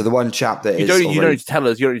 So the one chap that you don't need to tell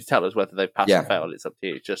us. You don't need to tell us whether they've passed or failed. It's up to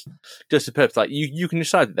you. Just the purpose. Like you can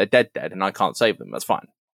decide that they're dead, and I can't save them. That's fine.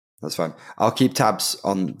 That's fine. I'll keep tabs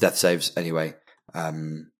on death saves anyway.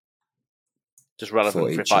 Just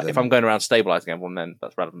relevant if I'm going around stabilizing everyone, then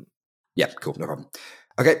that's relevant. Yeah, cool, no problem.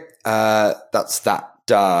 Okay, that's that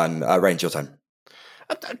done. Range, your turn.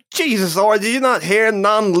 Jesus, Lord, did you not hear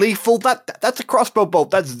non-lethal? That's a crossbow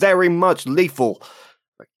bolt. That's very much lethal.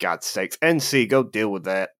 For God's sakes, NC, go deal with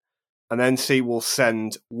that. And NC will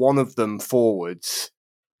send one of them forwards.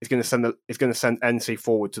 It's going to send NC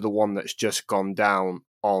forward to the one that's just gone down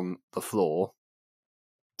on the floor,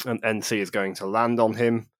 and NC is going to land on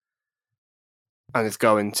him, and is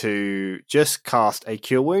going to just cast a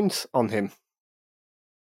Cure Wounds on him.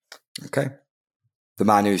 Okay, the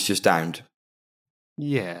man who's just downed.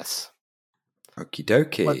 Yes. Okie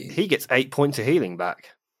dokie. Well, he gets 8 points of healing back.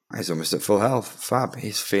 He's almost at full health. Fab.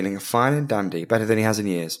 He's feeling fine and dandy. Better than he has in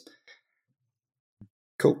years.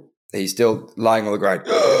 Cool. He's still lying on the ground.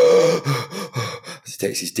 He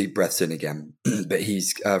takes his deep breaths in again. But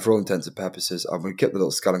he's, for all intents and purposes, I'm going to keep the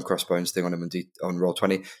little skull and crossbones thing on him on roll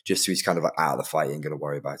 20, just so he's kind of like out of the fight. You ain't going to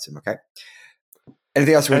worry about him, okay?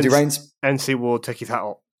 Anything else you want to do, Reigns? NC will take his hat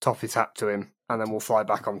off, top his hat to him, and then we'll fly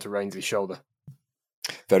back onto Reigns' shoulder.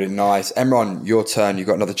 Very nice. Emron, your turn. You've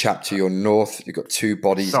got another chap to your north. You've got 2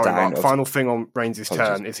 bodies down. Mark, final thing on Reigns'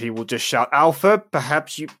 turn is he will just shout, Alpha,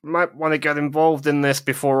 perhaps you might want to get involved in this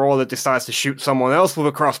before Orla decides to shoot someone else with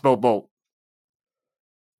a crossbow bolt.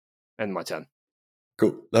 End my turn.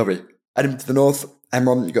 Cool. Lovely. Heading to the north.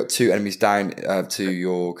 Emron, you've got 2 enemies down to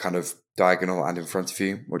your kind of diagonal and in front of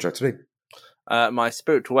you. What would you like to do? My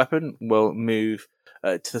spiritual weapon will move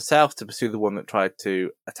to the south to pursue the one that tried to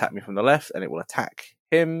attack me from the left, and it will attack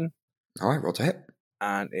him. All right, roll to hit.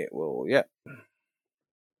 And it will, yep.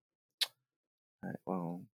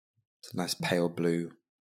 Well, it's a nice pale blue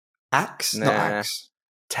axe, not axe.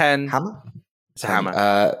 10. Hammer? It's a hammer.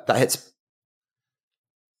 That hits.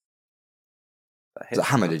 Is it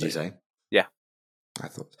hammer, did you say? Yeah.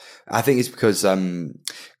 I think it's because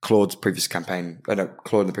Claude's previous campaign,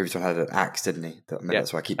 Claude in the previous one had an axe, didn't he?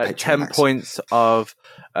 That's why I keep picturing 10 points of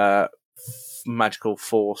magical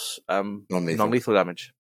force, non-lethal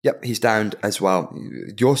damage. Yep, he's downed as well.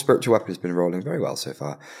 Your spiritual weapon has been rolling very well so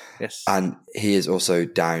far. Yes. And he is also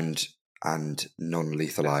downed and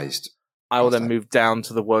non-lethalized. I will then move down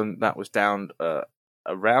to the one that was downed a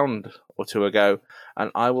round or 2 ago,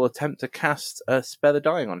 and I will attempt to cast Spare the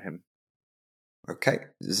Dying on him. Okay.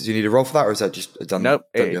 Do you need a roll for that, or is that just a done? Nope,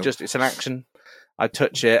 it's an action. I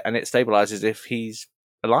touch it, and it stabilizes if he's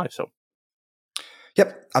alive. So,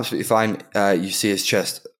 yep, absolutely fine. You see his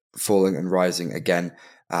chest falling and rising again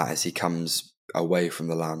as he comes away from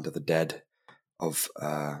the land of the dead, of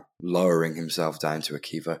lowering himself down to a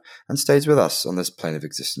kiva, and stays with us on this plane of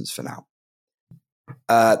existence for now.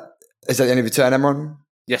 Is that the end of your turn, Emron?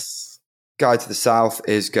 Yes. Guy to the south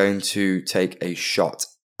is going to take a shot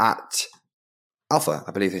at Alpha.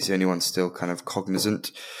 I believe he's the only one still kind of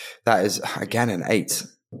cognizant. That is, again, an 8.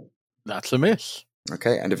 That's a miss.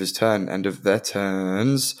 Okay, end of his turn. End of their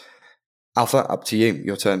turns. Alpha, up to you.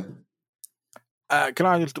 Your turn. Can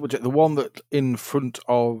I just double check? The one that's in front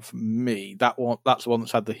of me, that's the one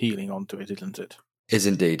that's had the healing onto it, isn't it? Is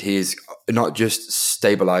indeed. He is not just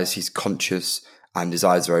stabilized, he's conscious, and his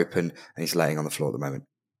eyes are open, and he's laying on the floor at the moment.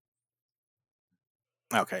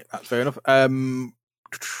 Okay, that's fair enough.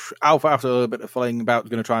 Alpha, after a little bit of flying about, is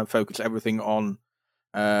going to try and focus everything on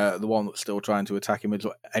The one that's still trying to attack him is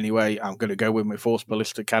anyway. I'm going to go with my force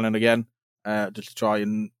ballistic cannon again, just to try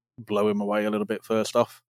and blow him away a little bit first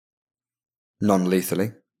off.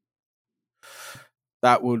 Non-lethally.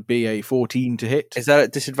 That would be a 14 to hit. Is that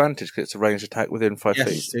at disadvantage because it's a ranged attack within 5 feet?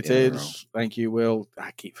 Yes, it is. Thank you, Will. I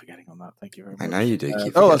keep forgetting on that. Thank you very much. I know you do.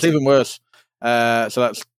 That's even worse. So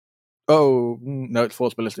that's... Oh, no, it's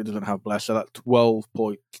force ballistic. It doesn't have bless, so that's 12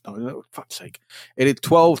 points. No, for fuck's sake. It is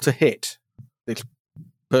 12 to hit this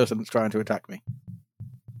person that's trying to attack me.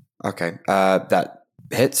 Okay, that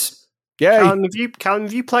hits. Yeah. Callum,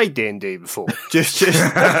 have you played D&D before? just.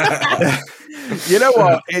 You know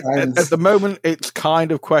what? At the moment, it's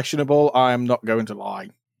kind of questionable. I'm not going to lie.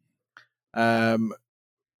 For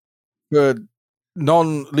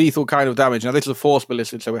non-lethal kind of damage. Now, this is a force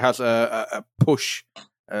ballistic, so it has a push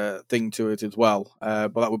thing to it as well.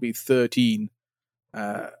 But that would be 13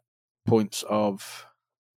 points of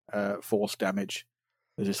force damage.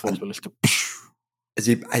 This is force ballistic.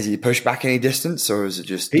 Has he pushed back any distance, or is it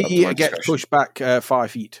just... He gets pushed back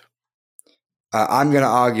 5 feet. I'm going to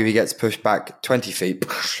argue he gets pushed back 20 feet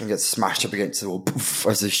and gets smashed up against the wall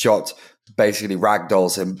as the shot basically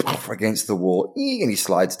ragdolls him against the wall, and he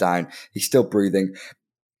slides down. He's still breathing,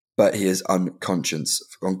 but he is unconscious.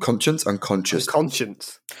 Unconscious?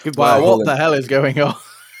 Wow, what the hell is going on?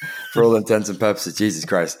 For all intents and purposes, Jesus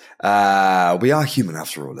Christ. We are human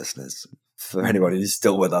after all, listeners. For anybody who's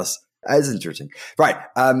still with us. It's interesting. Right,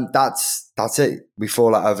 that's it. We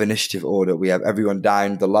fall out of initiative order. We have everyone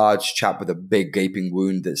down. The large chap with a big gaping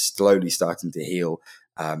wound that's slowly starting to heal,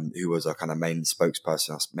 who was our kind of main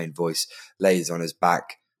spokesperson, our main voice, lays on his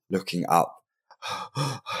back, looking up,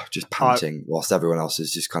 just panting, whilst everyone else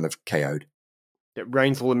is just kind of KO'd.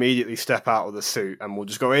 Rains will immediately step out of the suit and will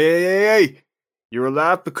just go, hey! You're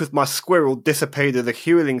alive because my squirrel dissipated a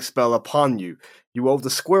healing spell upon you. You owe the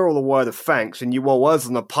squirrel a word of thanks, and you owe us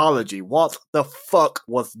an apology. What the fuck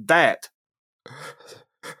was that?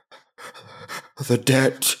 The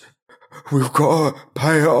debt. We've got to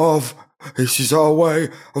pay it off. This is our way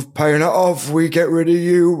of paying it off. We get rid of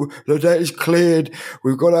you. The debt is cleared.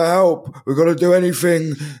 We've got to help. We've got to do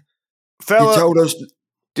anything. Fella, he told us...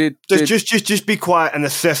 Just be quiet and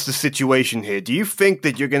assess the situation here. Do you think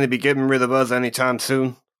that you're going to be getting rid of us anytime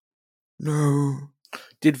soon? No.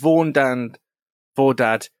 Did Vordad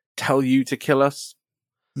tell you to kill us?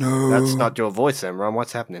 No. That's not your voice, Emron.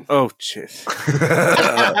 What's happening? Oh, shit.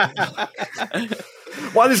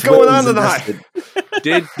 What is going on tonight?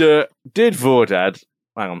 Did Vordad...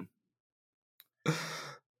 Hang on.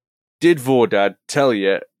 Did Vordad tell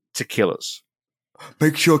you to kill us?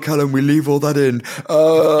 Make sure, Callum, we leave all that in.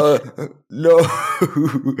 No.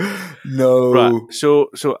 Right.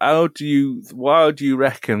 So why do you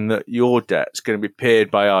reckon that your debt's going to be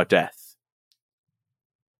paid by our death?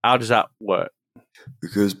 How does that work?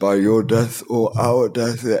 Because by your death or our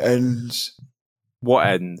death, it ends. What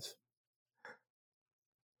ends?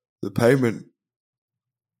 The payment.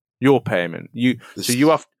 Your payment. You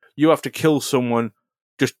have to kill someone.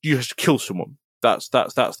 You have to kill someone. That's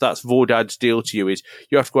Vordad's deal to you, is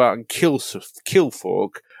you have to go out and kill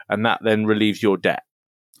folk, and that then relieves your debt.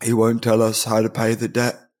 He won't tell us how to pay the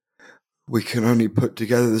debt. We can only put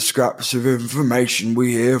together the scraps of information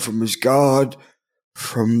we hear from his guard,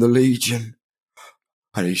 from the Legion.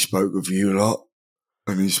 And he spoke of you lot,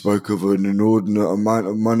 and he spoke of an inordinate amount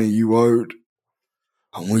of money you owed.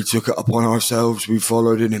 And we took it upon ourselves. We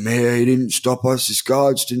followed him here. He didn't stop us. His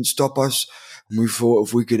guards didn't stop us. And we thought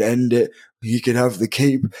if we could end it, he could have the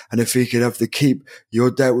keep. And if he could have the keep, your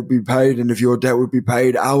debt would be paid. And if your debt would be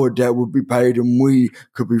paid, our debt would be paid, and we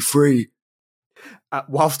could be free.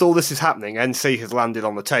 Whilst all this is happening, NC has landed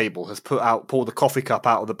on the table, has pulled a coffee cup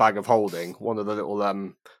out of the bag of holding, one of the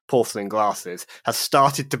little porcelain glasses, has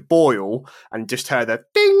started to boil, and just heard a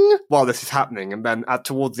ding while this is happening. And then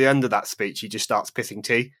towards the end of that speech, he just starts pissing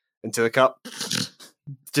tea into the cup.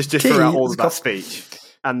 just throughout all of that speech.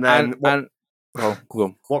 And then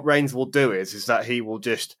what Rains will do is that he will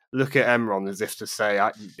just look at Emron as if to say,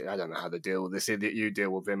 I don't know how to deal with this idiot, you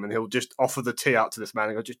deal with him. And he'll just offer the tea out to this man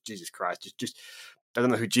and go, Jesus Christ, just I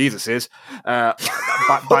don't know who Jesus is.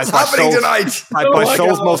 What's happening tonight? By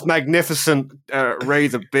Soul's most magnificent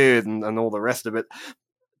razor beard and all the rest of it.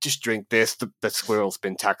 Just drink this. The squirrel's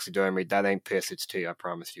been taxidermied. That ain't piss, it's tea, I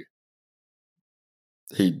promise you.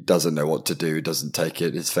 He doesn't know what to do. He doesn't take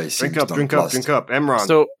it. His face drink seems up. Emron,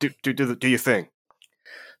 so, do your thing.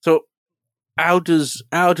 So, how does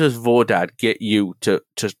Vordad get you to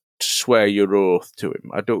swear your oath to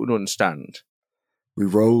him? I don't understand. We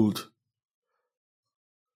rolled.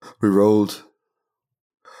 We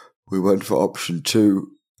went for option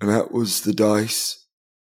 2, and that was the dice.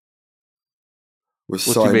 was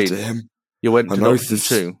What do you signed mean? to him. You went to An oath option of-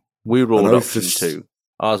 2. We rolled an oath option of- 2.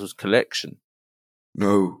 Ours was collection.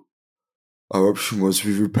 No. Our option was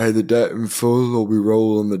we repay the debt in full or we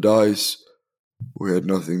roll on the dice. We had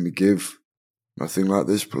nothing to give. Nothing like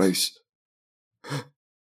this place.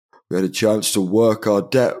 We had a chance to work our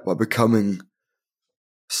debt by becoming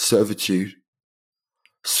servitude.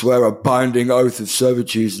 Swear a binding oath of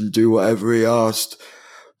servitude and do whatever he asked.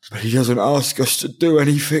 But he doesn't ask us to do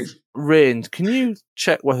anything. Rains, can you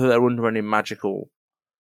check whether they're under any magical,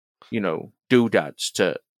 doodads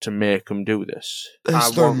to make them do this?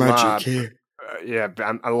 There's no magic here. Yeah,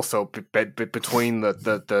 and also between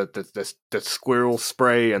the squirrel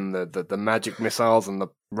spray and the magic missiles and the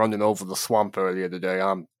running over the swamp earlier today,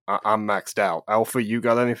 I'm maxed out. Alpha, you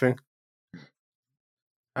got anything?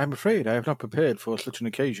 I'm afraid I have not prepared for such an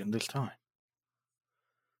occasion this time.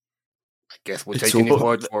 I guess we're It's taking all- his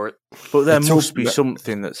word for it. But there It's must all- be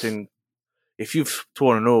something that's in. If you've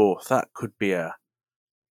sworn an oath, that could be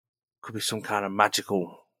some kind of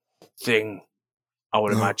magical thing. I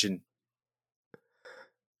would No. imagine.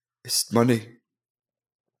 It's money.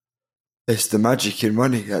 It's the magic in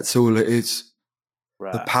money. That's all it is.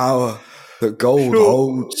 Right. The power that gold Sure.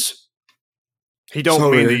 holds. He don't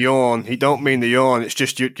Sorry. mean the yawn. He don't mean the yawn. It's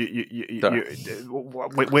just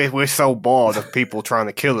we're so bored of people trying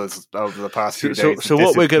to kill us over the past few days. So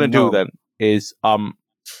what we're going to do then is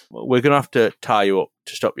we're going to have to tie you up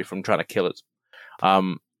to stop you from trying to kill us.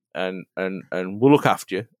 And we'll look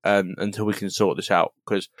after you until we can sort this out,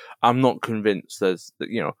 because I'm not convinced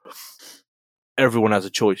everyone has a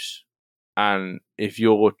choice, and if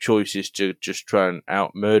your choice is to just try and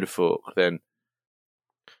out murder folk, then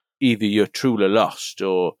either you're truly lost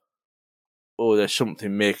or there's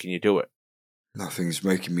something making you do it. Nothing's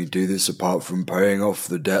making me do this apart from paying off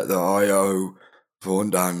the debt that I owe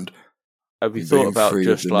Vorndand. Have you And thought being about free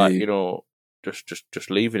just of the like need. just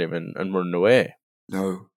leaving him and running away?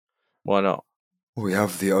 No, Why not? we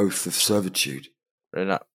have the oath of servitude. And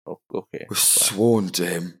that, okay. We're sworn to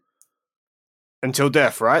him. until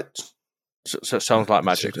death, right? So it sounds like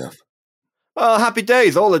magic. To death. Well, happy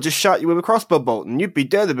days. Ola just shot you with a crossbow bolt, and you'd be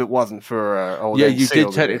dead if it wasn't for old Yeah, MC you did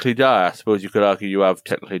over there. technically die. I suppose you could argue you have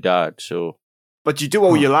technically died. So But you do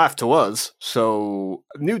owe your life to us, so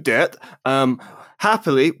new debt.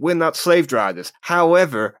 Happily, we're not slave riders.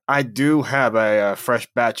 However, I do have a fresh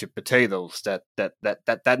batch of potatoes that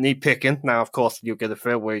need picking. Now, of course, you'll get a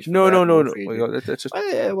fair wage. For no. that. We'll feed Well, you. that's just,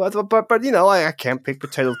 But I can't pick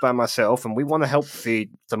potatoes by myself, and we want to help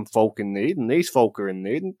feed some folk in need, and these folk are in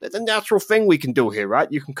need. And it's a natural thing we can do here,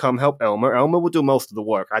 right? You can come help Elmer. Elmer will do most of the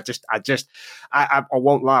work. I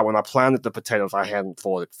won't lie. When I planted the potatoes, I hadn't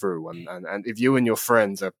thought it through, and if you and your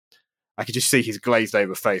friends are, I could just see his glazed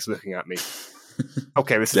over face looking at me.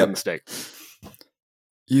 Okay, this is a mistake.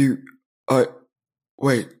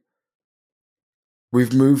 Wait.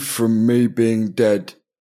 We've moved from me being dead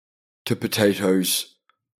to potatoes.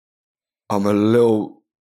 I'm a little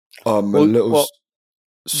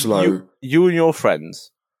slow. You and your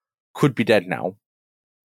friends could be dead now,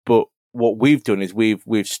 but what we've done is we've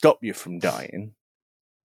stopped you from dying.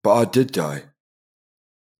 But I did die.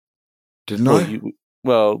 Didn't I?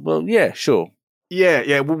 Well, yeah, sure.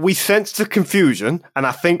 Yeah. Well, we sense the confusion, and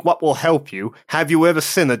I think what will help you. Have you ever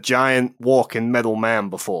seen a giant walking metal man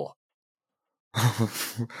before?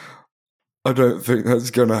 I don't think that's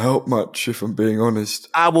going to help much, if I'm being honest.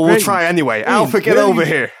 We'll Rain, try anyway. Rain, Alpha, get where are over you-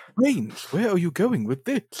 here. Rains, where are you going with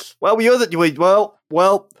this?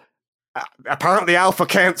 Apparently Alpha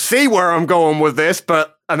can't see where I'm going with this,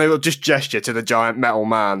 and he'll just gesture to the giant metal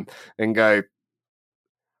man and go,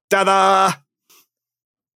 "Da-da!"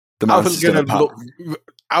 The man's Alpha's just gonna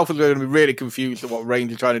going to be really confused at what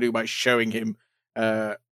Rains is trying to do by showing him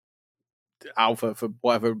Alpha for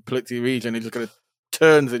whatever political reason. He's just going to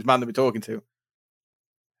turn to this man that we're talking to.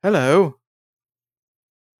 Hello.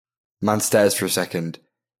 Man stares for a second.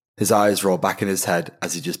 His eyes roll back in his head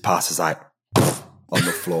as he just passes out on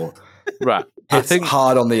the floor. Right. Hits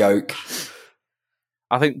hard on the oak.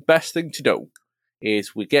 I think best thing to do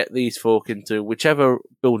is we get these folk into whichever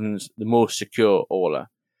building's the most secure, Ola,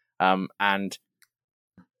 and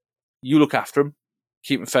you look after them,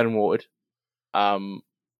 keep them fed and watered.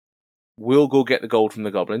 We'll go get the gold from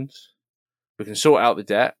the goblins. We can sort out the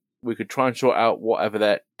debt. We could try and sort out whatever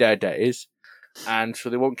their debt is, and so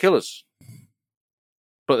they won't kill us.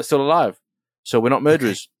 But they're still alive, so we're not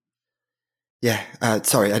murderers. Yeah,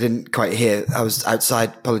 sorry, I didn't quite hear. I was outside.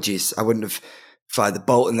 Apologies. I wouldn't have fired the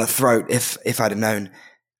bolt in the throat if I'd have known.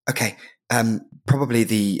 Okay, probably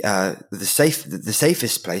the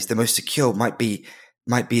safest place, the most secure, might be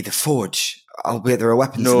the forge. Albeit there are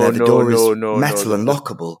weapons in there. The door is metal and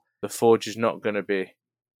lockable. the forge is not going to be,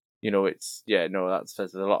 there's a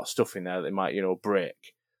lot of stuff in there that they might,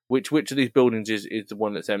 break. Which of these buildings is the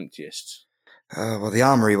one that's emptiest? Well, the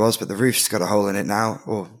armory was, but the roof's got a hole in it now,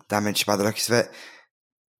 or damaged by the looks of it.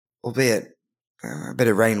 Albeit, a bit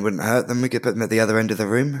of rain wouldn't hurt them. We could put them at the other end of the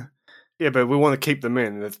room. Yeah, but we want to keep them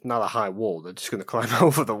in. There's not a high wall. They're just going to climb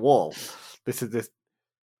over the wall.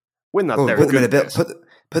 We're not very put them good.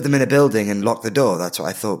 Put them in a building and lock the door. That's what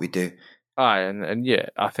I thought we'd do. Aye, and yeah,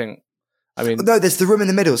 no, there's the room in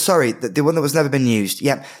the middle. Sorry, the one that was never been used.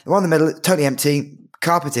 Yep, the one in the middle, totally empty,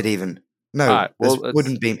 carpeted even. No, there's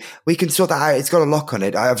wooden beam. We can sort that out. It's got a lock on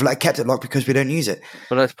it. I've kept it locked because we don't use it.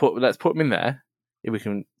 But let's put them in there. If we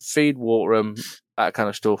can feed, water them, that kind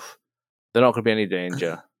of stuff, they're not going to be any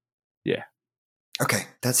danger. Yeah. Okay,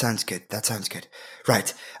 that sounds good.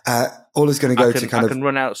 Right. All is going to go to kind of. I can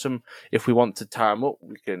run out some if we want to tie them up.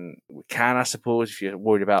 We can, I suppose, if you're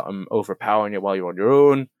worried about them overpowering you while you're on your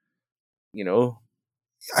own.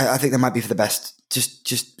 I think that might be for the best.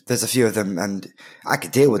 Just there's a few of them, and I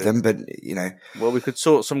could deal with them, but Well, we could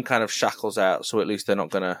sort some kind of shackles out, so at least they're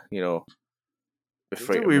not gonna, be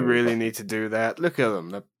free. Do we really need to do that? Look at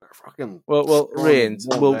them. They're fucking. Well, Rains.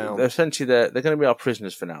 Well, essentially, they're going to be our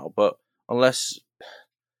prisoners for now, but unless.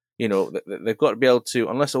 They've got to be able to,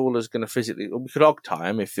 unless Orla's going to physically, we could hog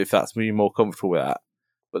tie them if that's maybe more comfortable with that.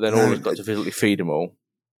 But then Orla's got to physically feed them all.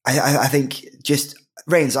 I think just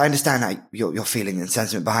Rains. I understand how your feeling and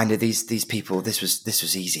sentiment behind it. These people, this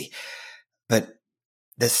was easy, but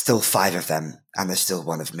there's still 5 of them, and there's still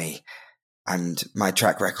 1 of me, and my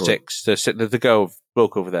track record. 6. The girl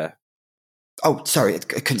bloke over there. Oh, sorry, I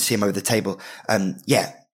couldn't see him over the table.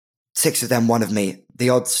 6 of them, 1 of me.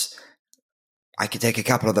 The odds. I could take a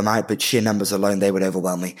couple of them out, but sheer numbers alone, they would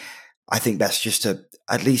overwhelm me. I think best just to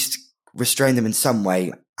at least restrain them in some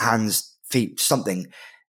way, hands, feet, something,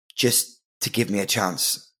 just to give me a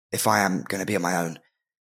chance if I am going to be on my own.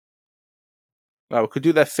 Well, we could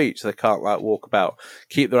do their feet so they can't walk about.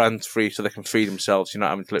 Keep their hands free so they can feed themselves. You're not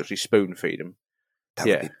having to literally spoon feed them. That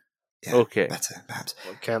would be okay. Better, perhaps.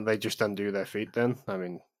 Well, can't they just undo their feet then? I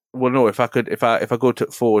mean, well, no. If I go to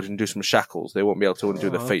forward and do some shackles, they won't be able to undo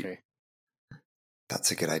their feet. Okay. That's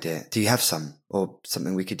a good idea. Do you have some or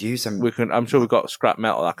something we could use? We can. I'm sure we've got scrap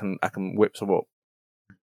metal. I can whip some up.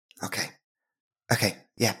 Okay.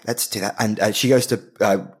 Yeah, let's do that. And she goes to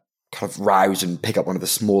kind of rouse and pick up one of the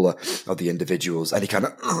smaller of the individuals, and he kind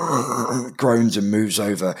of groans and moves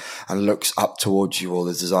over and looks up towards you all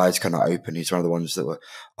as his eyes kind of open. He's one of the ones that were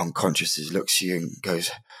unconscious. He looks at you and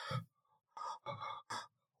goes,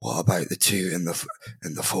 "What about the 2 in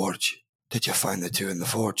the forge? Did you find the 2 in the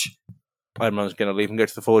forge?" I'm just going to leave and go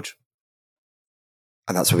to the forge.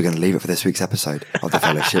 And that's where we're going to leave it for this week's episode of the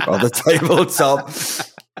Fellowship of the Tabletop.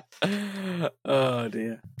 Oh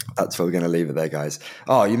dear. That's where we're going to leave it there, guys.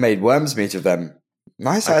 Oh, you made worms meat of them.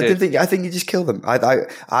 Nice. I think you just killed them.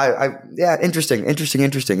 Yeah, interesting.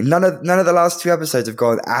 None of the last 2 episodes have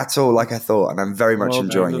gone at all like I thought, and I'm very much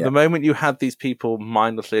enjoying it. The moment you had these people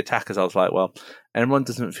mindlessly attack us, I was like, well, everyone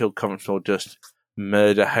doesn't feel comfortable just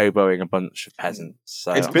murder hoboing a bunch of peasants.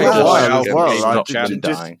 So it's been a while as well.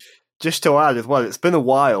 Just to add as well, it's been a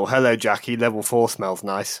while. Hello, Jackie. Level 4 smells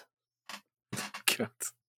nice. God.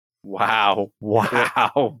 Wow.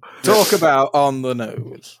 Talk about on the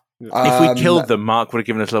nose. If we killed them, Mark would have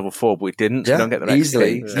given us level 4, but we didn't. So we don't get them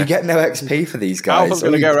easily. XP. You get no XP for these guys. I was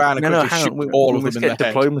going to go around and shoot all of them in the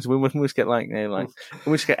head. We must get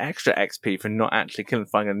we just get extra XP for not actually killing,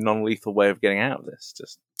 finding a non-lethal way of getting out of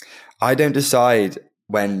this. I don't decide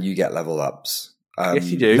when you get level ups. Yes,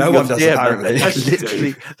 you do. No one does apparently.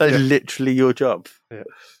 That's literally your job. Yeah.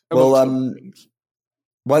 Well,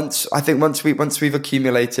 once we've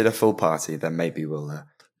accumulated a full party, then maybe we'll look.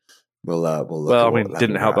 Well, I mean, it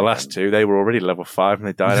didn't help the last 2. They were already level 5 and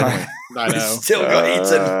they died anyway. I know. Still got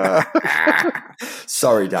eaten.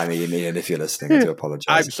 Sorry, Danny and Ian, if you're listening, I do apologise.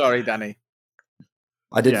 I'm sorry, Danny.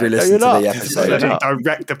 I did re-listen to the episode.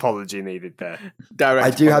 Direct apology needed there. I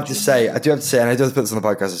do have to say, and I do have to put this on the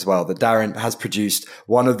podcast as well, that Darren has produced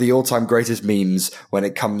one of the all-time greatest memes when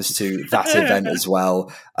it comes to that event as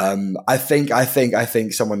well. I think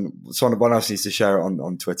someone else needs to share it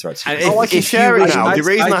on Twitter. Actually, I can share it now. The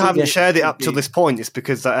reason I haven't shared it up till this point is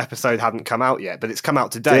because that episode hadn't come out yet, but it's come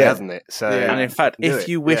out today, hasn't it? So, and in fact, if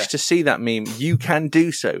you wish to see that meme, you can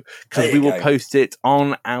do so because we will post it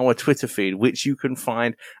on our Twitter feed, which you can find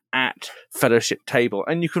at Fellowship Table,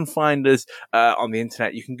 and you can find us on the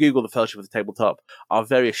internet. You can Google the Fellowship of the Tabletop. Our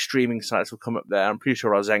various streaming sites will come up there. I'm pretty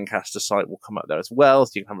sure our Zencaster site will come up there as well,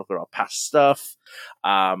 so you can have a look at our past stuff.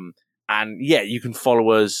 And yeah, you can follow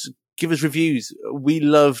us, give us reviews. We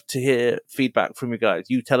love to hear feedback from you guys.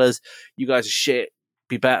 You tell us you guys are shit,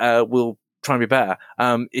 be better, we'll try and be better.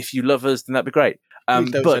 If you love us, then that'd be great.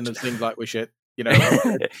 Please don't send us things like we're shit.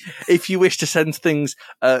 If you wish to send things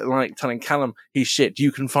like telling Callum he's shit,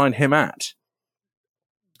 you can find him at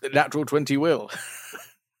Natural 20 Will.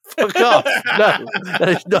 Fuck off. No, that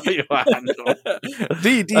is not your handle.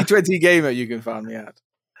 D20 Gamer, you can find me at.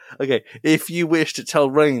 Okay, if you wish to tell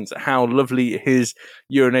Reigns how lovely his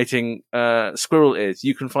urinating squirrel is,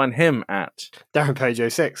 you can find him at Darren Page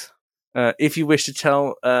 06. If you wish to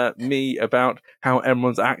tell me about how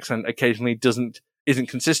everyone's accent occasionally isn't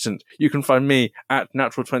consistent, you can find me at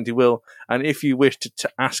Natural 20 Will. And if you wish to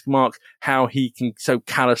ask Mark how he can so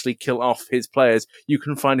callously kill off his players, you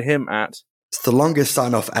can find him at... It's the longest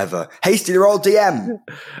sign-off ever. Hasty roll DM.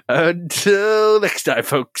 Until next time,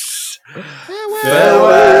 folks. Farewell.